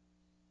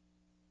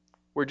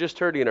 we're just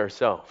hurting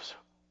ourselves.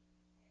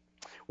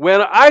 When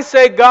I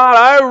say, God,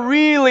 I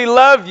really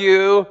love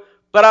you,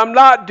 but I'm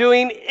not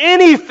doing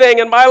anything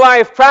in my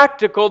life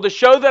practical to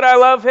show that I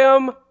love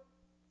Him,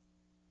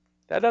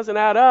 that doesn't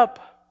add up.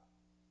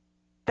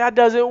 That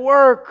doesn't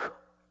work.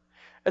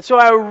 And so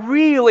I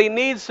really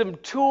need some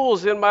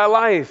tools in my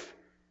life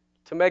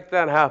to make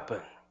that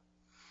happen.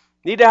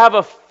 Need to have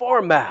a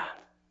format.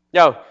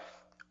 Now,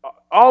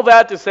 all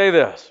that to say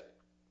this.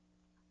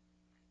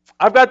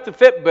 I've got the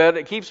Fitbit.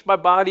 It keeps my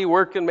body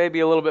working maybe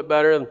a little bit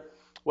better and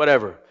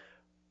whatever.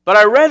 But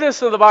I read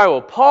this in the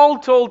Bible. Paul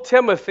told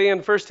Timothy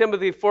in 1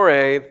 Timothy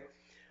 4:8,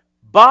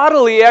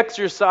 bodily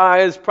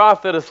exercise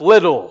profiteth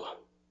little,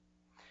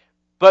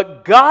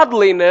 but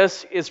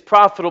godliness is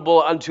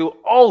profitable unto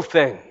all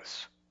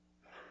things,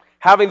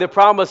 having the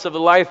promise of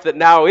the life that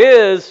now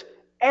is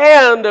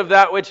and of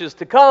that which is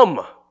to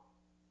come.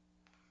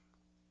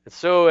 And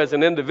so as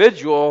an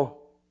individual,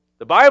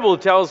 the Bible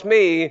tells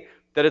me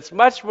that it's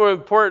much more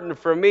important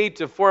for me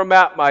to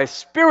format my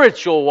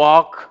spiritual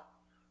walk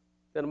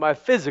than my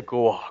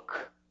physical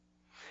walk.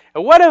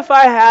 And what if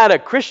I had a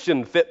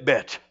Christian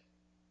Fitbit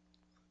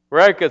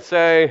where I could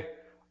say,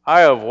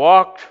 I have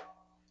walked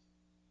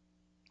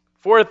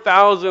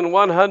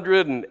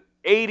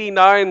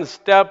 4,189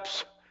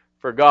 steps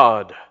for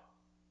God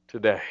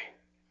today?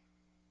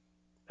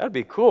 That'd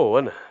be cool,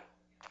 wouldn't it?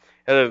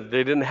 And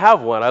they didn't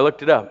have one. I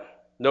looked it up.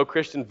 No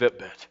Christian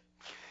Fitbit.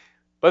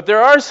 But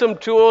there are some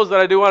tools that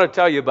I do want to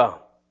tell you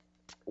about.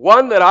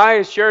 One that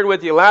I shared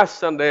with you last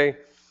Sunday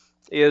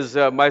is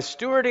my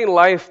Stewarding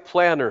Life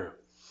Planner.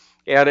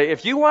 And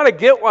if you want to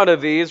get one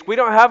of these, we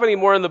don't have any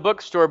more in the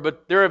bookstore,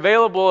 but they're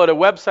available at a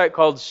website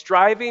called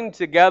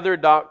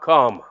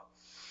strivingtogether.com.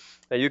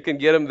 And you can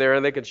get them there,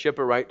 and they can ship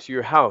it right to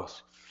your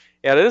house.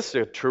 And this is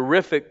a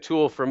terrific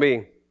tool for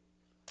me.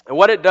 And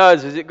what it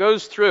does is it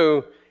goes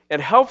through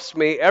and helps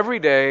me every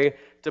day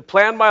to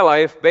plan my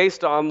life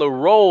based on the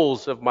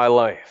roles of my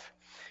life.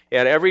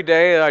 And every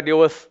day I deal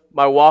with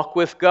my walk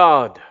with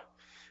God,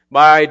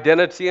 my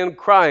identity in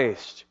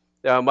Christ,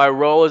 my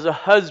role as a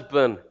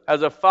husband,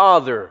 as a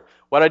father,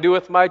 what I do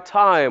with my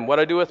time, what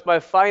I do with my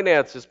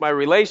finances, my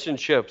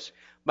relationships,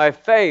 my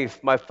faith,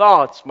 my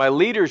thoughts, my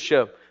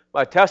leadership,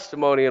 my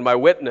testimony, and my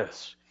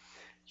witness.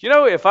 You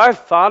know, if I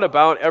thought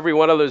about every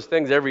one of those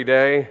things every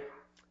day,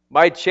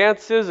 my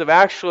chances of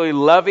actually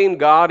loving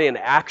God in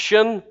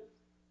action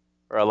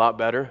are a lot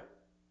better.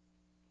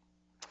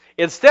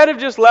 Instead of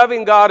just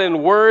loving God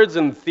in words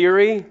and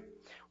theory,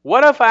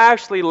 what if I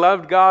actually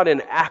loved God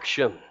in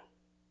action?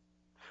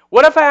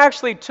 What if I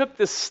actually took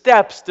the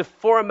steps to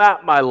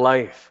format my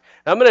life?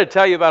 And I'm going to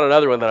tell you about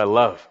another one that I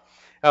love.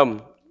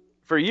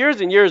 For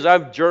years and years,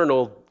 I've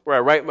journaled where I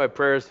write my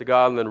prayers to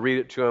God and then read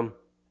it to Him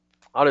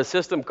on a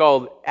system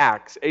called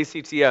ACTS,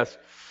 A-C-T-S,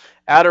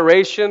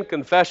 Adoration,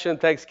 Confession,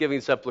 Thanksgiving,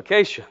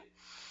 Supplication.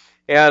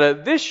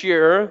 And this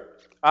year,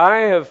 I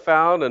have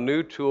found a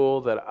new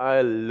tool that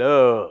I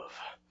love.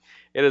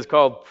 It is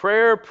called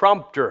Prayer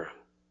Prompter.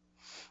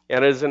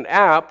 And it is an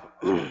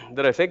app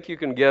that I think you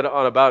can get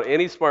on about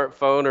any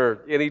smartphone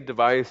or any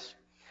device.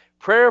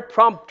 Prayer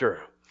Prompter.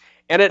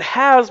 And it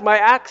has my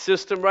ACTS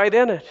system right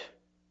in it.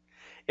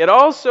 It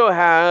also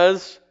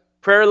has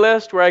prayer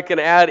list where I can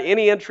add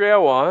any entry I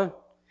want,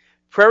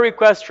 prayer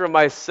requests from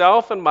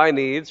myself and my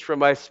needs, from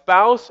my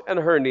spouse and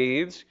her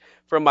needs,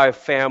 from my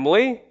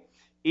family.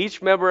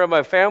 Each member of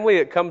my family,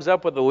 it comes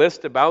up with a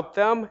list about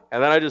them,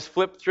 and then I just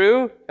flip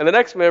through, and the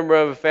next member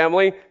of the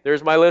family,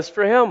 there's my list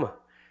for him,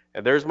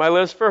 and there's my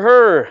list for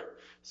her.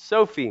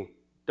 Sophie,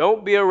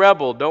 don't be a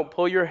rebel. Don't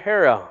pull your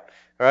hair out.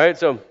 All right,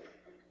 so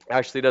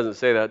actually it doesn't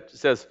say that. It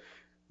says,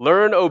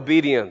 learn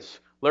obedience,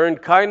 learn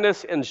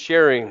kindness and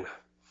sharing.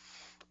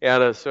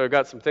 And so I've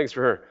got some things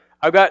for her.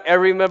 I've got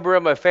every member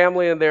of my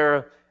family in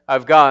there.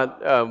 I've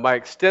got my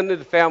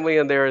extended family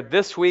in there.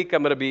 This week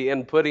I'm going to be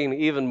inputting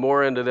even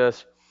more into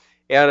this.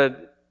 And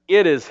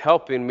it is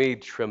helping me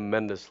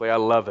tremendously. I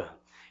love it.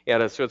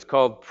 And so it's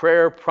called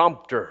Prayer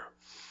Prompter.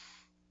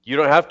 You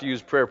don't have to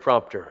use Prayer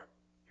Prompter.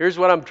 Here's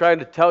what I'm trying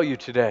to tell you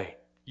today.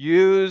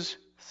 Use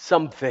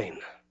something.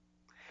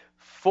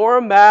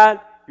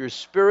 Format your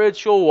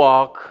spiritual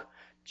walk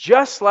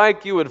just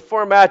like you would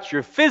format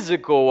your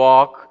physical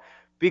walk,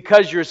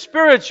 because your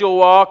spiritual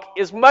walk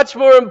is much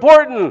more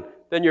important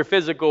than your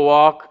physical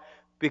walk,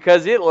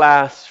 because it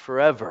lasts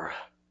forever.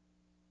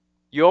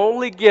 You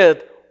only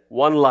get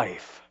one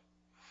life.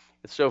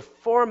 So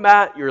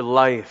format your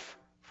life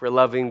for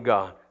loving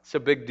God. It's a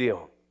big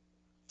deal.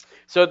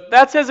 So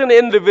that's as an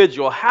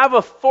individual. Have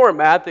a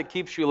format that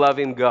keeps you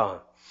loving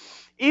God.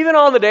 Even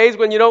on the days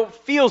when you don't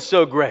feel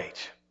so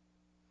great.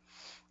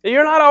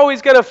 You're not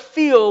always going to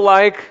feel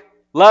like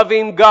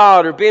loving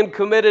God or being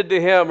committed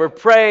to Him or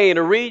praying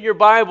or reading your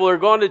Bible or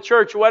going to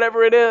church or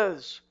whatever it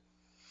is.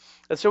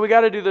 And so we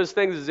got to do those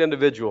things as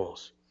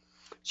individuals.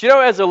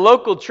 So, as a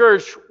local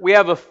church, we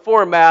have a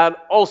format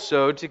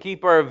also to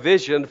keep our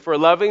vision for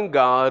loving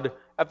God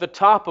at the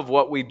top of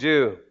what we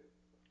do.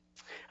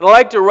 And I'd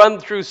like to run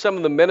through some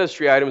of the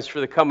ministry items for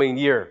the coming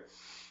year.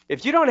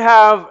 If you don't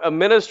have a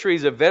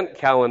ministry's event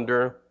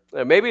calendar,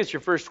 maybe it's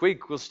your first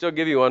week, we'll still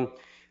give you one.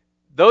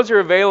 Those are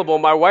available.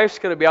 My wife's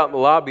going to be out in the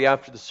lobby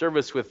after the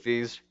service with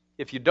these.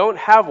 If you don't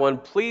have one,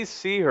 please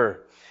see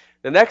her.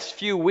 The next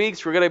few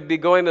weeks, we're going to be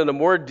going into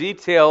more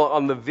detail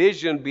on the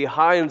vision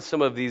behind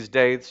some of these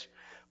dates.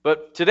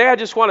 But today, I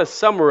just want to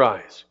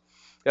summarize.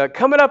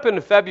 Coming up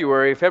in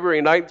February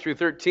 9th through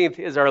 13th,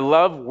 is our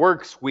Love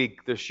Works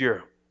Week this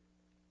year.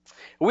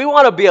 We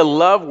want to be a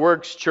Love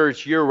Works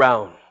church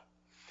year-round.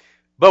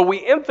 But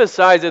we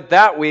emphasize it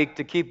that week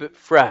to keep it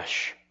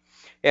fresh.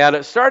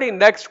 And starting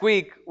next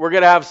week, we're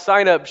going to have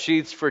sign-up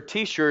sheets for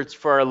T-shirts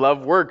for our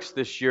Love Works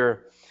this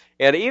year.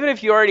 And even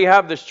if you already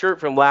have this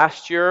shirt from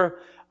last year,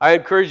 I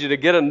encourage you to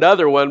get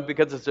another one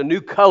because it's a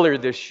new color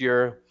this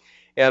year.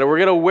 And we're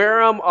going to wear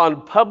them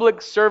on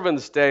Public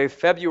Servants Day,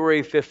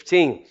 February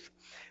 15th.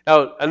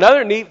 Now,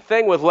 another neat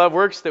thing with Love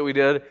Works that we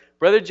did,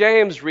 Brother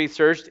James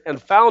researched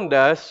and found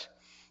us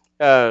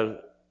a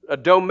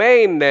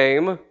domain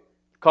name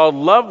called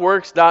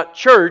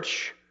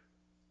loveworks.church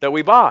that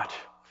we bought.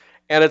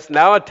 And it's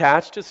now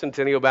attached to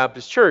Centennial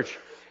Baptist Church.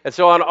 And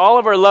so on all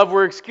of our Love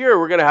Works gear,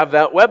 we're going to have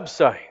that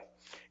website.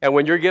 And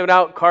when you're giving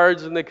out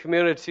cards in the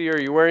community or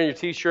you're wearing your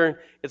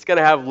t-shirt, it's going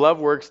to have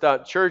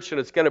loveworks.church, and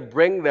it's going to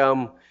bring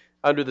them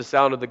under the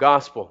sound of the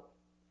gospel.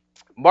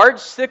 March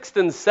 6th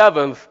and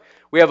 7th,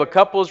 we have a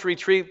couples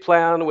retreat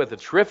plan with a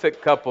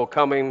terrific couple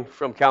coming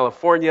from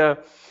California.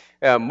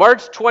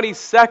 March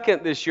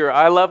 22nd this year,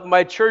 I Love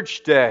My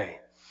Church Day.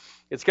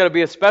 It's going to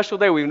be a special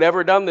day. We've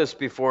never done this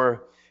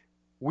before.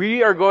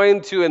 We are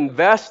going to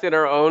invest in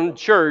our own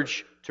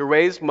church to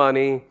raise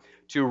money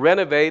to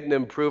renovate and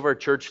improve our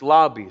church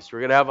lobbies. We're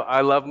going to have I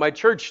Love My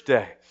Church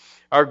Day.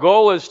 Our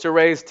goal is to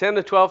raise $10,000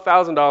 to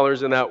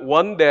 $12,000 in that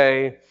one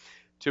day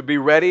to be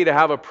ready to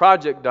have a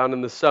project done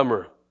in the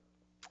summer.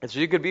 And so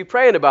you could be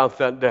praying about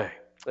that day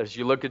as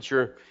you look at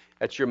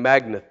your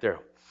magnet there.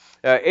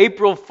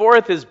 April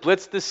 4th is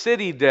Blitz the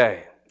City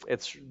Day.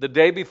 It's the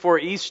day before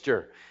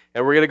Easter.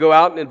 And we're going to go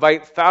out and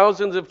invite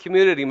thousands of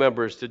community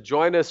members to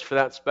join us for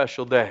that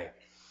special day.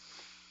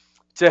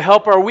 To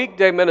help our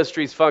weekday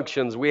ministries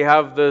functions, we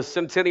have the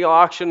Centennial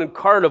Auction and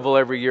Carnival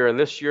every year, and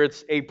this year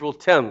it's April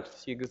 10th.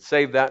 So you can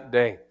save that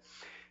day.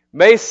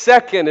 May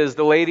 2nd is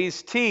the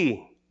Ladies'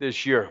 Tea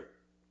this year.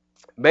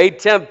 May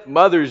 10th,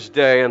 Mother's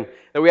Day, and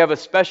we have a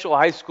special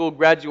high school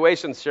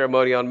graduation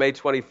ceremony on May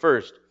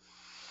 21st.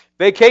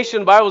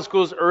 Vacation Bible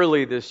School's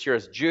early this year.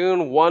 It's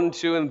June 1,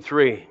 2, and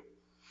 3.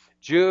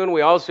 June,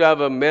 we also have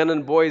a men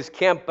and boys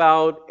camp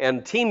out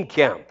and teen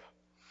camp.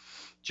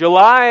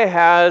 July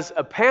has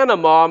a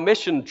Panama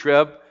mission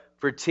trip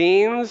for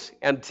teens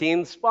and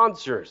teen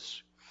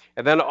sponsors.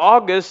 And then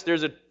August,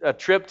 there's a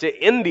trip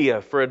to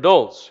India for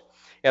adults.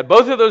 And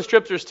both of those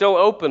trips are still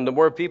open to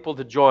more people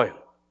to join.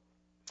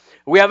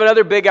 We have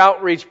another big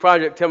outreach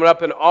project coming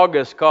up in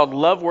August called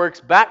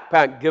LoveWorks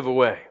Backpack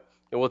Giveaway.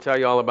 And we'll tell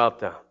you all about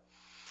that.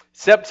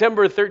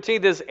 September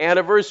 13th is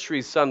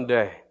Anniversary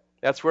Sunday.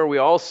 That's where we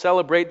all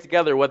celebrate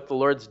together what the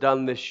Lord's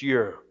done this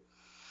year.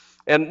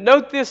 And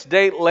note this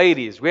date,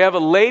 ladies. We have a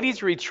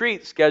ladies'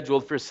 retreat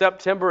scheduled for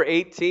September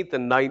 18th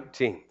and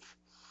 19th.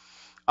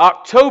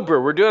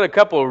 October, we're doing a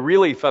couple of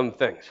really fun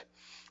things.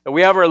 And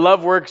we have our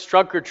LoveWorks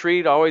Trunk or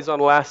Treat, always on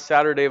the last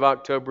Saturday of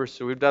October,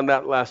 so we've done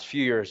that the last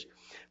few years.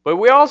 But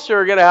we also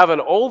are going to have an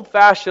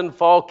old-fashioned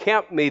fall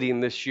camp meeting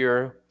this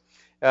year,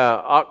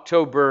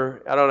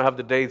 October, I don't have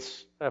the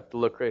dates, I have to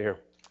look right here.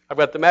 I've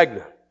got the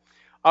magnet.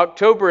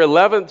 October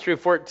 11th through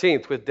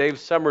 14th with Dave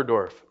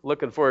Summerdorf.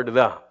 Looking forward to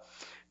that.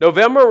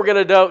 November, we're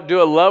going to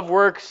do a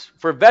LoveWorks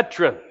for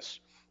veterans.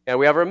 And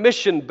we have our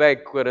mission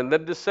banquet. And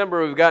then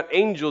December, we've got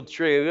Angel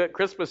Tree. We've got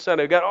Christmas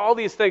Sunday. We've got all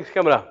these things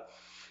coming up.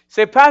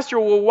 Say, Pastor,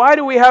 well, why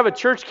do we have a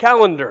church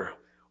calendar?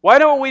 Why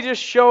don't we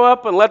just show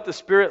up and let the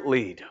Spirit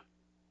lead?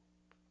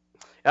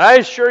 And I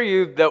assure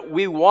you that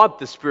we want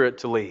the Spirit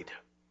to lead.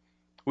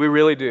 We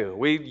really do.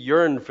 We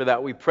yearn for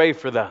that. We pray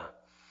for that.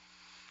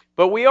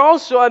 But we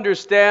also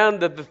understand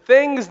that the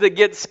things that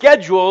get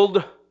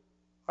scheduled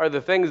are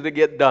the things that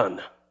get done.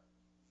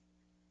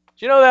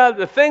 Do you know that?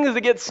 The things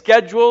that get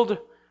scheduled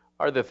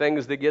are the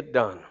things that get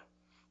done.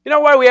 You know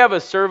why we have a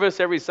service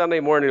every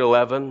Sunday morning at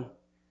 11?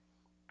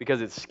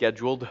 Because it's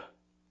scheduled.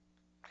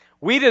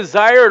 We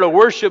desire to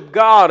worship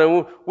God,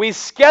 and we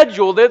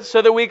scheduled it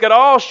so that we could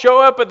all show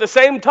up at the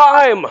same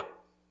time.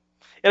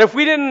 And if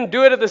we didn't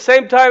do it at the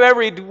same time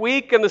every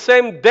week and the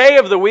same day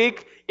of the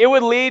week, it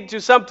would lead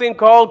to something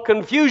called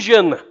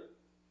confusion.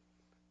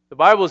 The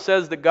Bible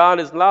says that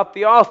God is not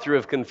the author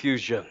of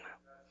confusion.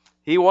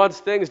 He wants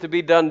things to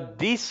be done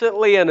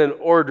decently and in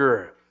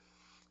order.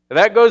 And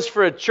that goes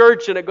for a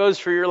church, and it goes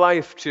for your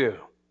life too.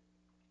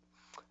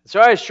 So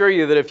I assure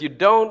you that if you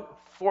don't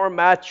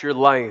format your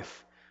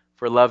life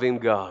for loving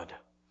God,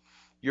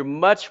 you're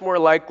much more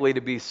likely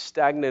to be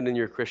stagnant in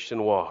your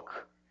Christian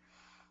walk.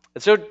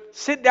 And so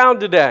sit down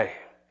today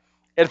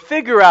and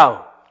figure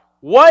out,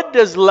 what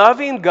does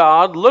loving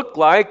God look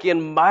like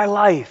in my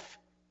life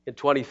in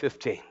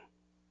 2015?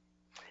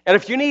 And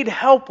if you need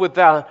help with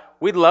that,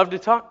 we'd love to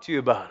talk to you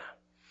about it.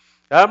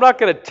 Now, I'm not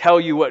going to tell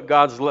you what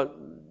God's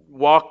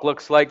walk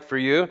looks like for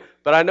you,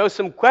 but I know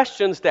some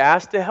questions to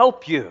ask to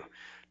help you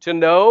to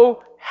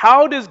know,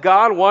 how does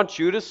God want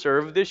you to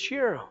serve this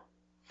year?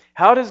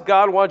 How does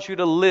God want you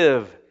to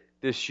live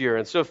this year?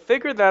 And so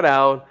figure that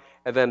out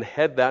and then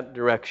head that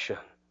direction.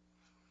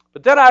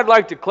 But then I'd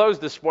like to close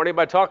this morning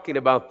by talking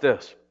about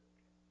this.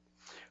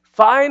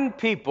 Find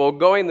people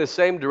going the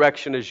same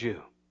direction as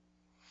you.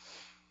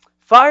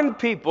 Find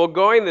people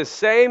going the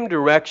same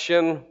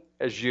direction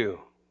as you.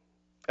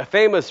 A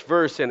famous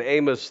verse in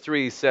Amos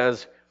 3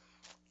 says,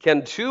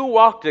 "Can two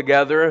walk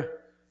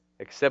together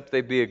except they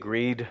be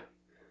agreed?"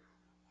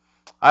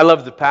 I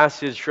love the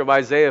passage from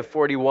Isaiah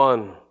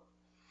 41,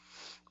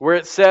 where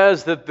it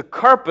says that the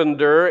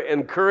carpenter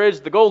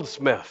encouraged the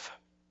goldsmith,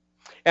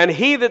 and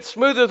he that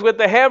smootheth with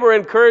the hammer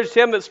encouraged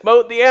him that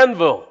smote the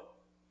anvil.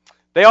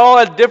 They all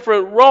had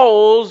different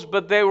roles,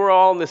 but they were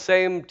all on the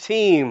same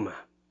team.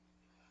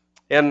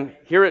 And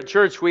here at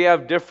church, we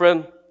have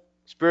different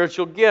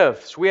spiritual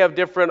gifts. We have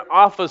different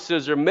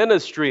offices or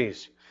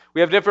ministries.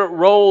 We have different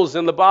roles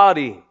in the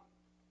body,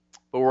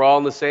 but we're all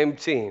on the same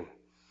team.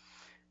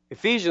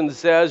 Ephesians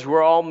says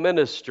we're all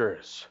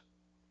ministers.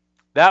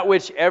 That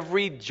which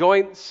every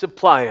joint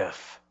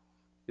supplieth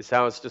is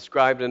how it's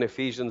described in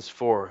Ephesians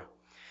 4.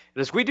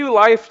 And as we do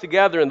life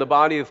together in the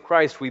body of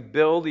Christ, we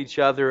build each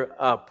other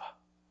up.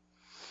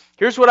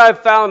 Here's what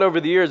I've found over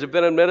the years. I've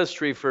been in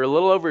ministry for a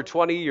little over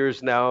 20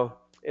 years now,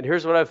 and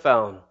here's what I've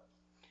found.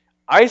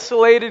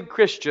 Isolated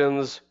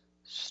Christians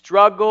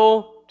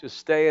struggle to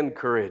stay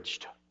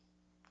encouraged.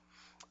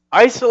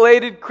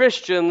 Isolated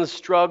Christians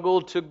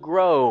struggle to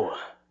grow.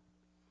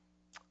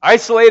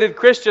 Isolated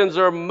Christians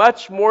are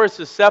much more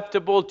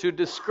susceptible to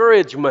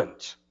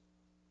discouragement.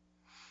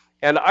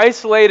 And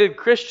isolated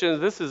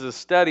Christians, this is a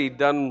study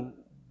done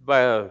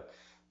by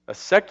a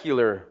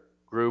secular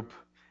group,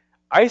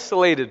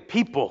 isolated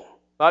people,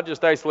 not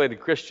just isolated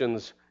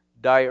Christians,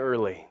 die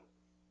early.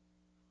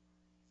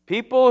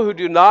 People who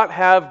do not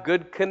have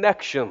good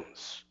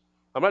connections.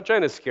 I'm not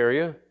trying to scare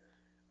you.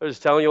 I'm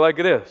just telling you like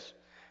it is.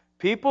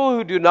 People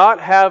who do not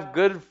have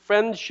good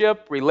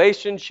friendship,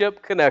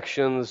 relationship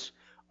connections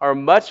are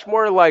much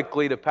more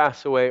likely to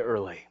pass away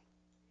early.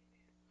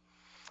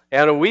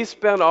 And we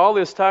spend all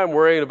this time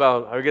worrying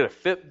about, I'm going to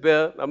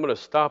Fitbit, I'm going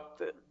to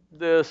stop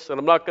this, and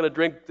I'm not going to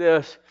drink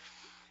this.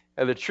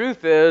 And the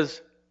truth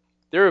is,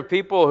 there are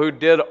people who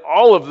did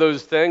all of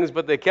those things,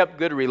 but they kept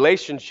good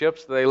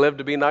relationships, and they lived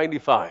to be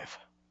 95.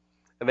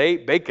 And they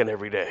ate bacon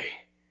every day.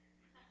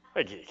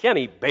 Like, you can't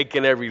eat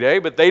bacon every day,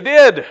 but they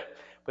did.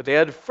 But they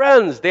had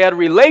friends, they had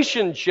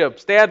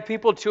relationships, they had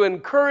people to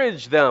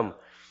encourage them.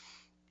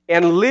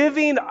 And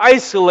living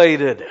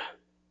isolated,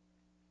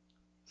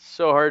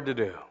 so hard to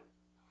do.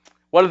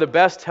 One of the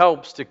best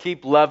helps to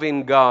keep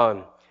loving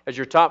God as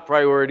your top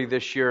priority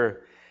this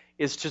year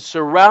is to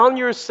surround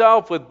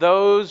yourself with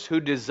those who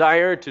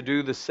desire to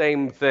do the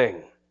same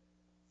thing.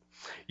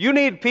 You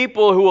need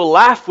people who will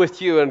laugh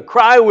with you and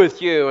cry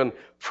with you and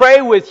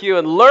pray with you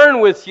and learn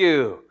with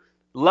you,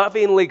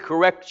 lovingly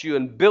correct you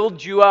and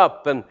build you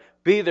up and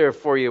be there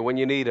for you when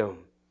you need them.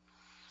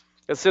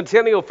 At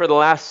Centennial, for the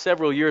last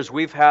several years,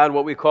 we've had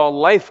what we call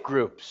life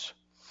groups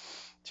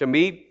to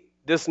meet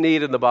this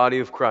need in the body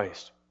of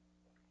Christ.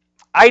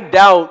 I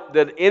doubt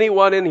that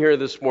anyone in here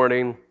this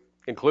morning,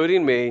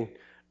 including me,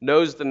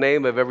 knows the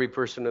name of every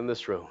person in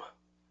this room.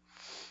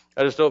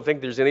 I just don't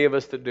think there's any of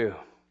us that do.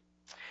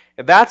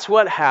 And that's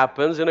what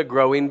happens in a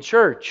growing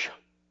church.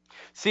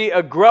 See,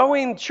 a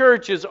growing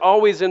church is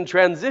always in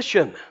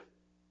transition.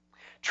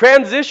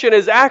 Transition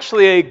is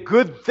actually a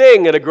good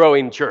thing in a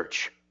growing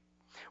church.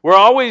 We're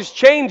always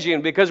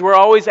changing because we're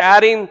always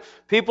adding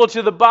people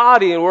to the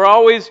body, and we're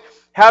always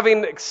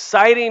having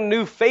exciting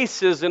new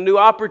faces and new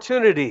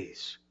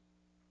opportunities.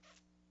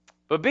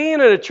 But being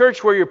in a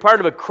church where you're part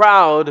of a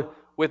crowd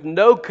with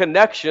no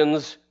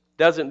connections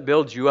doesn't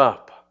build you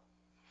up.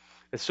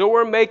 And so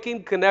we're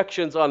making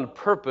connections on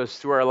purpose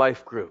through our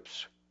life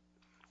groups.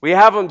 We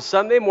have them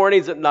Sunday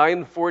mornings at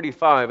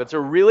 9:45. It's a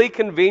really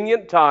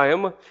convenient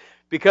time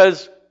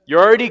because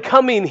you're already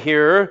coming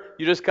here.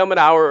 You just come an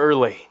hour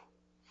early,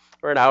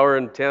 or an hour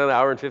and 10, an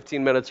hour and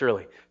 15 minutes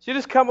early. So you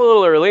just come a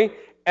little early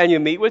and you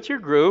meet with your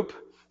group.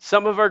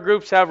 Some of our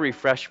groups have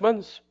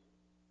refreshments.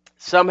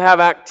 Some have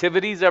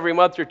activities every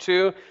month or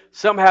two.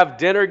 Some have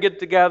dinner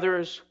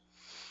get-togethers.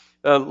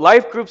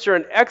 Life groups are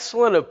an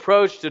excellent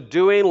approach to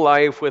doing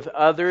life with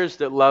others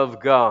that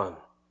love God.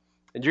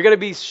 And you're going to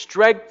be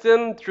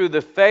strengthened through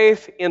the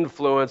faith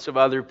influence of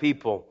other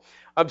people.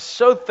 I'm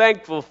so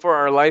thankful for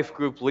our life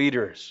group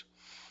leaders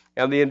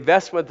and the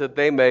investment that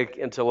they make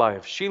into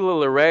life.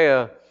 Sheila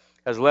Larea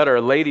has led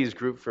our ladies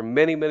group for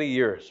many, many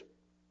years.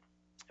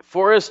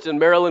 Forrest and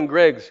Marilyn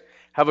Griggs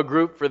have a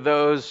group for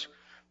those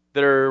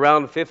that are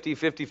around 50,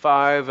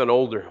 55 and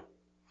older.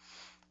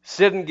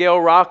 Sid and Gail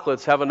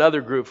Rocklitz have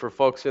another group for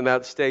folks in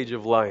that stage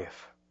of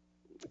life.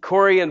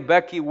 Corey and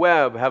Becky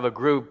Webb have a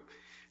group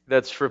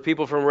that's for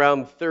people from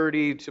around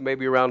 30 to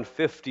maybe around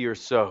 50 or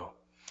so.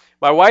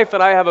 My wife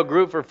and I have a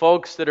group for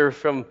folks that are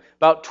from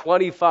about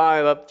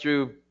 25 up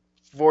through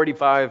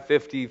 45,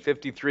 50,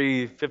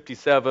 53,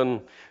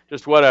 57,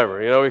 just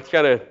whatever. You know,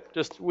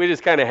 we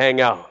just kind of hang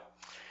out.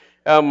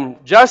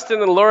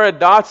 Justin and Laura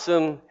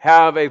Dotson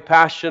have a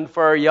passion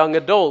for our young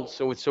adults,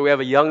 so we have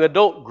a young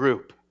adult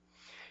group.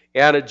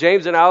 And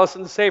James and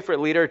Allison Seyfried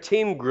lead our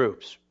team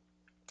groups.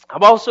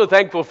 I'm also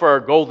thankful for our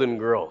Golden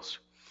Girls.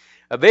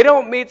 They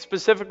don't meet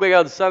specifically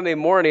on Sunday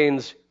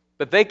mornings,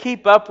 but they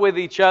keep up with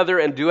each other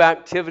and do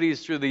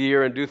activities through the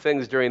year and do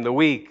things during the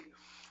week.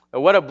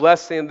 And what a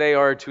blessing they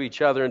are to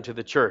each other and to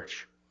the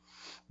church.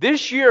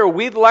 This year,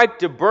 we'd like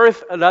to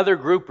birth another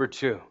group or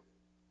two,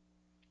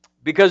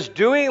 because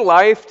doing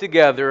life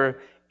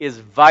together is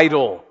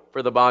vital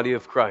for the body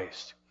of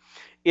Christ.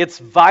 It's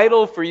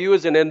vital for you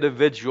as an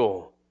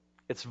individual.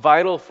 It's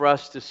vital for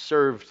us to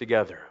serve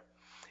together.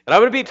 And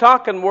I'm going to be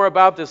talking more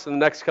about this in the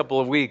next couple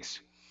of weeks,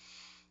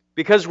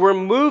 because we're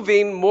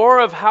moving more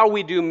of how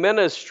we do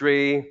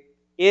ministry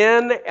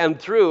in and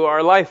through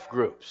our life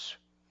groups.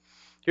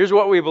 Here's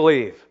what we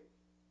believe.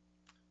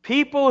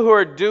 People who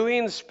are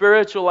doing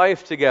spiritual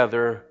life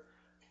together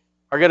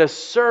are going to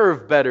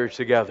serve better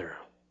together,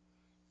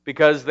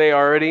 because they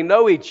already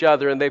know each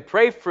other and they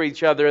pray for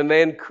each other and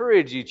they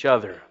encourage each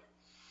other.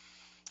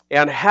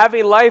 And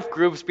having life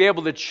groups be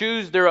able to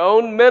choose their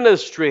own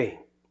ministry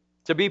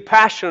to be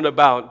passionate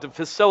about, to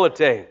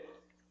facilitate,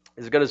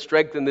 is going to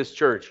strengthen this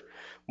church.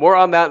 More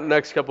on that in the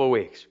next couple of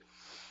weeks.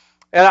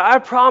 And I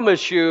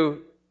promise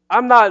you,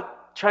 I'm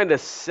not trying to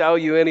sell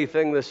you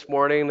anything this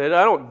morning. And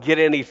I don't get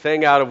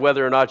anything out of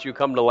whether or not you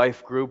come to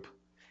life group.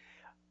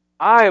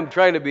 I am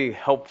trying to be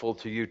helpful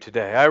to you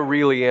today. I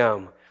really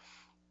am.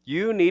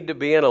 You need to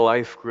be in a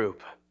life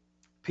group.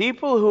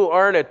 People who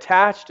aren't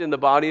attached in the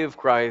body of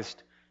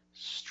Christ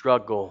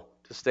struggle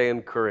to stay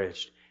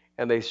encouraged,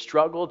 and they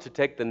struggle to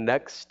take the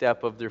next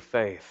step of their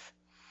faith.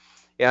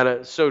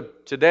 And so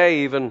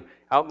today, even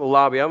out in the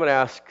lobby, I'm going to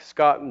ask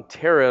Scott and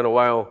Tara in a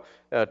while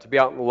to be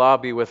out in the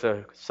lobby with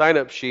a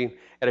sign-up sheet.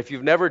 And if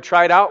you've never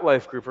tried out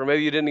Life Group, or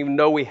maybe you didn't even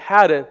know we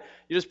had it,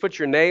 you just put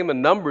your name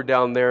and number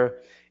down there,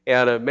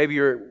 and maybe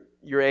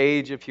your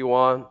age if you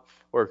want,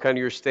 or kind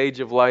of your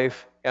stage of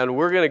life. And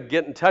we're going to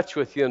get in touch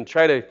with you and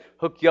try to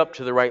hook you up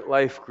to the right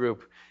life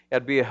group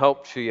and be a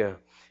help to you.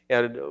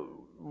 And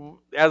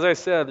as I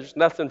said, there's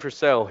nothing for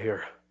sale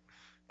here.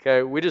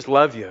 Okay, we just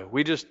love you.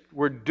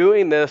 We're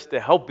doing this to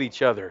help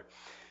each other.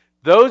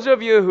 Those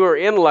of you who are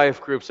in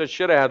life groups, I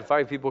should have had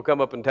 5 people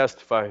come up and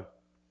testify,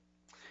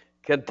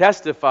 can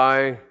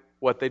testify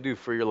what they do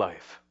for your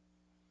life.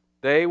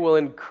 They will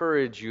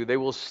encourage you. They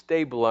will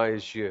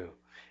stabilize you.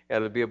 and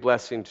it'll be a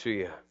blessing to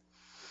you.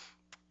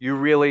 You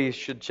really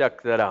should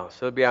check that out.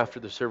 So it'll be after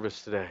the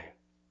service today.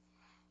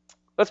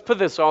 Let's put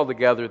this all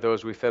together, though,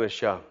 as we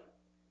finish up.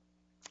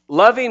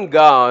 Loving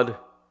God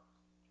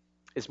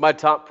is my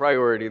top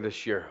priority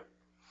this year.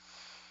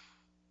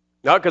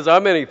 Not because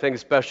I'm anything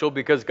special,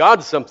 because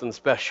God's something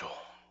special.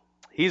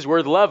 He's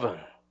worth loving.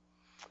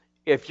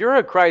 If you're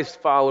a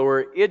Christ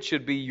follower, it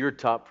should be your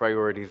top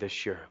priority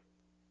this year.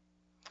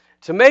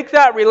 To make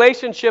that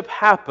relationship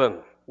happen,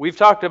 we've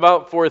talked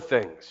about 4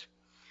 things.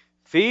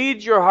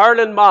 Feed your heart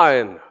and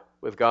mind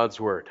with God's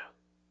Word.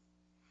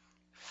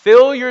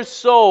 Fill your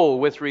soul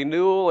with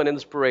renewal and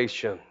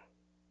inspiration.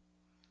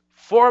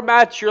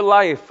 Format your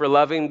life for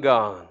loving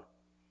God.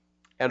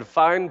 And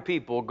find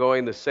people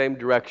going the same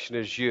direction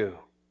as you.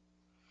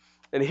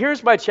 And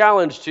here's my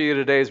challenge to you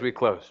today as we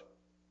close.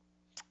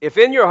 If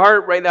in your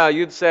heart right now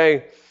you'd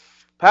say,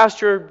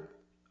 Pastor,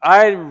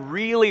 I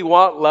really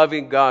want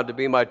loving God to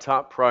be my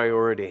top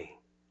priority.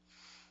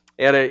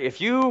 And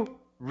if you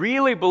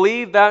really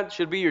believe that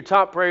should be your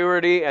top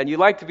priority and you'd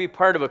like to be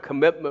part of a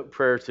commitment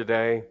prayer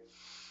today,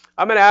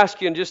 I'm going to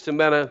ask you in just a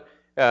minute,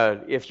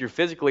 if you're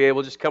physically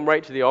able, just come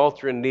right to the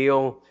altar and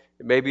kneel.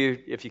 Maybe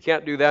if you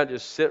can't do that,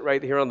 just sit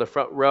right here on the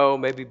front row.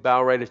 Maybe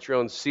bow right at your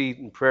own seat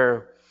in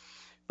prayer.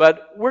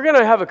 But we're going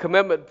to have a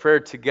commitment prayer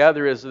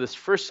together as this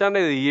first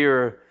Sunday of the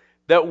year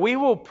that we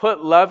will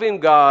put loving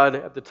God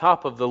at the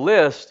top of the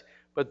list,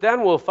 but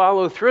then we'll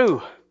follow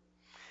through.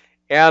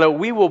 And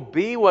we will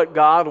be what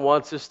God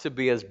wants us to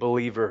be as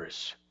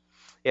believers.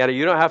 And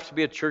you don't have to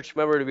be a church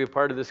member to be a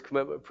part of this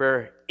commitment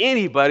prayer.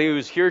 Anybody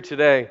who's here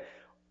today,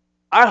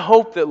 I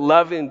hope that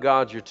loving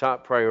God's your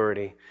top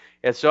priority.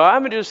 And so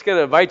I'm just going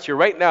to invite you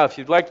right now, if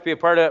you'd like to be a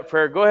part of that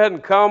prayer, go ahead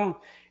and come.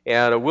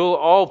 And we'll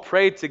all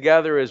pray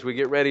together as we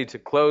get ready to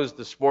close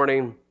this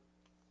morning.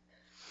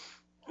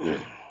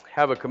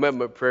 Have a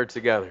commitment prayer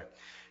together.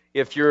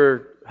 If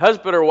your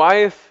husband or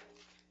wife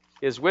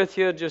is with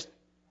you, just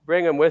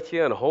bring them with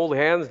you and hold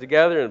hands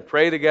together and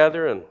pray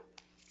together. And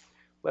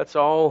let's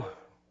all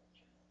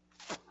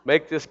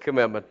make this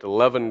commitment to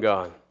loving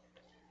God.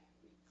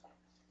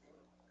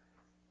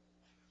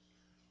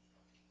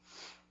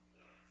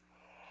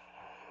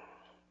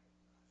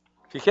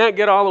 If you can't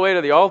get all the way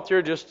to the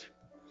altar, just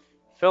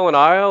fill an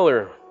aisle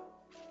or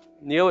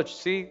kneel at your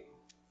seat.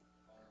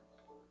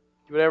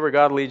 Do whatever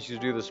God leads you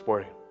to do this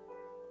morning.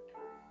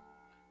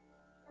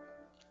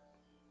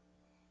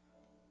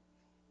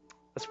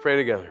 Let's pray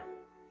together.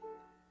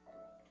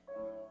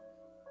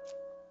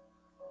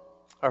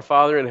 Our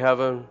Father in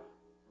heaven,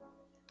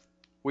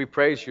 we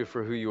praise you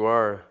for who you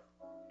are.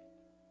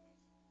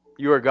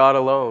 You are God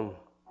alone.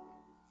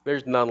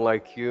 There's none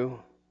like you.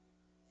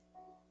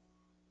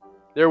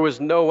 There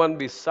was no one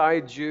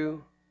beside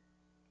you.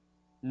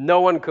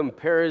 No one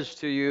compares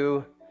to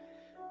you.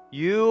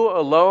 You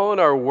alone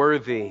are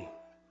worthy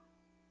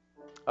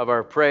of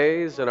our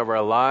praise and of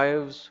our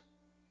lives.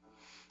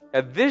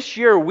 And this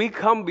year we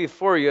come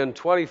before you in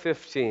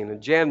 2015,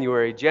 in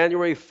January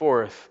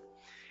 4th,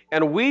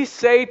 and we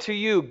say to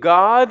you,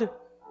 God,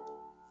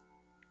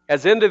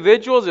 as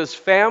individuals, as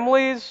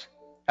families,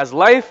 as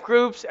life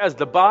groups, as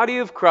the body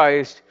of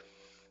Christ,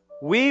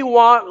 we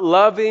want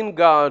loving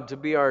God to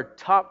be our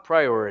top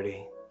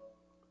priority.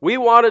 We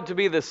want it to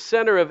be the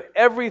center of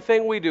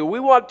everything we do. We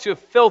want to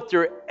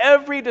filter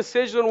every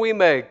decision we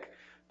make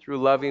through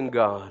loving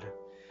God.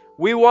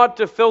 We want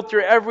to filter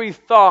every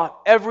thought,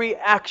 every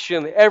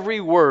action,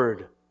 every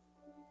word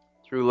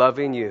through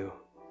loving you.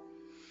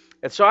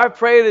 And so I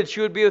pray that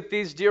you would be with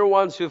these dear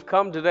ones who have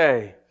come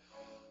today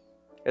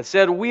and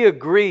said, we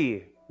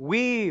agree,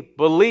 we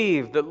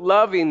believe that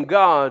loving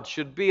God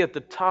should be at the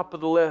top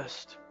of the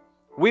list.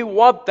 We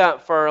want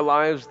that for our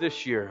lives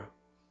this year.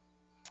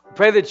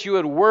 Pray that you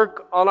would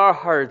work on our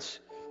hearts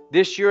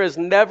this year as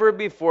never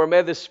before.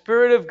 May the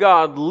Spirit of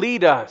God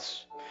lead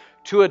us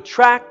to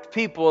attract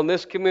people in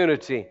this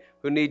community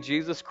who need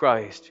Jesus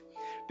Christ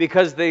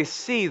because they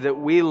see that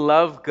we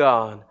love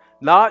God,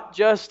 not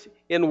just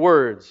in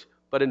words,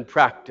 but in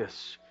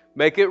practice.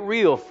 Make it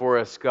real for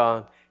us,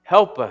 God.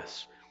 Help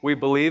us. We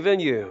believe in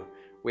you.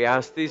 We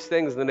ask these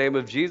things in the name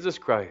of Jesus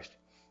Christ.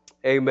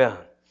 Amen.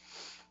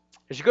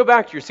 As you go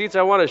back to your seats,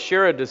 I want to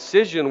share a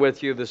decision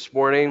with you this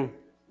morning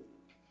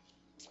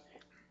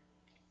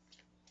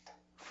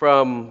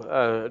from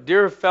a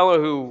dear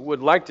fellow who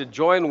would like to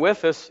join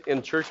with us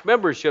in church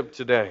membership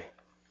today.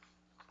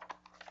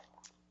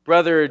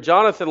 Brother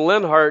Jonathan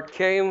Linhart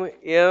came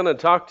in and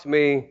talked to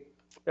me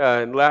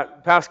in the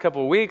past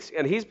couple of weeks,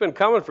 and he's been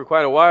coming for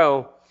quite a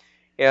while.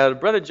 And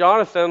Brother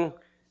Jonathan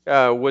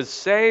was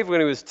saved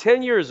when he was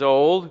 10 years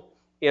old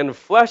in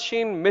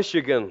Flushing,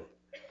 Michigan.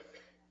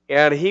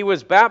 And he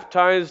was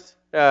baptized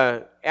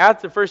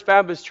at the First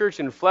Baptist Church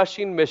in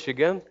Flushing,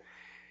 Michigan.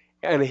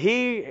 And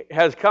he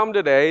has come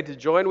today to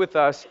join with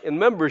us in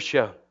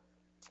membership.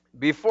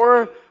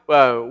 Before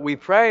we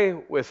pray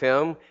with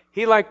him,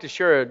 he'd like to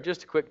share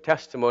just a quick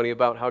testimony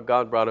about how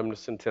God brought him to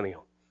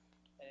Centennial.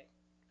 And it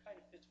kind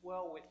of fits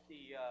well with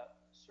the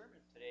sermon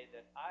today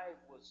that I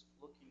was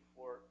looking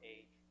for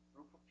a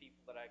group of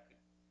people that I could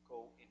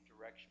go in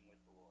direction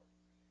with the Lord.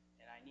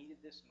 And I I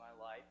needed this in my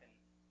life. And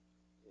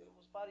it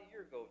was about a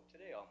year ago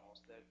today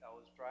almost that I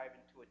was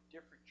driving to a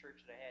different church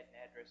that I had an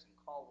address in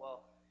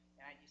Caldwell,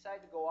 and I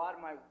decided to go out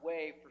of my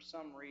way for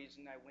some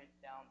reason. I went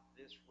down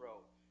this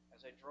road.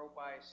 As I drove by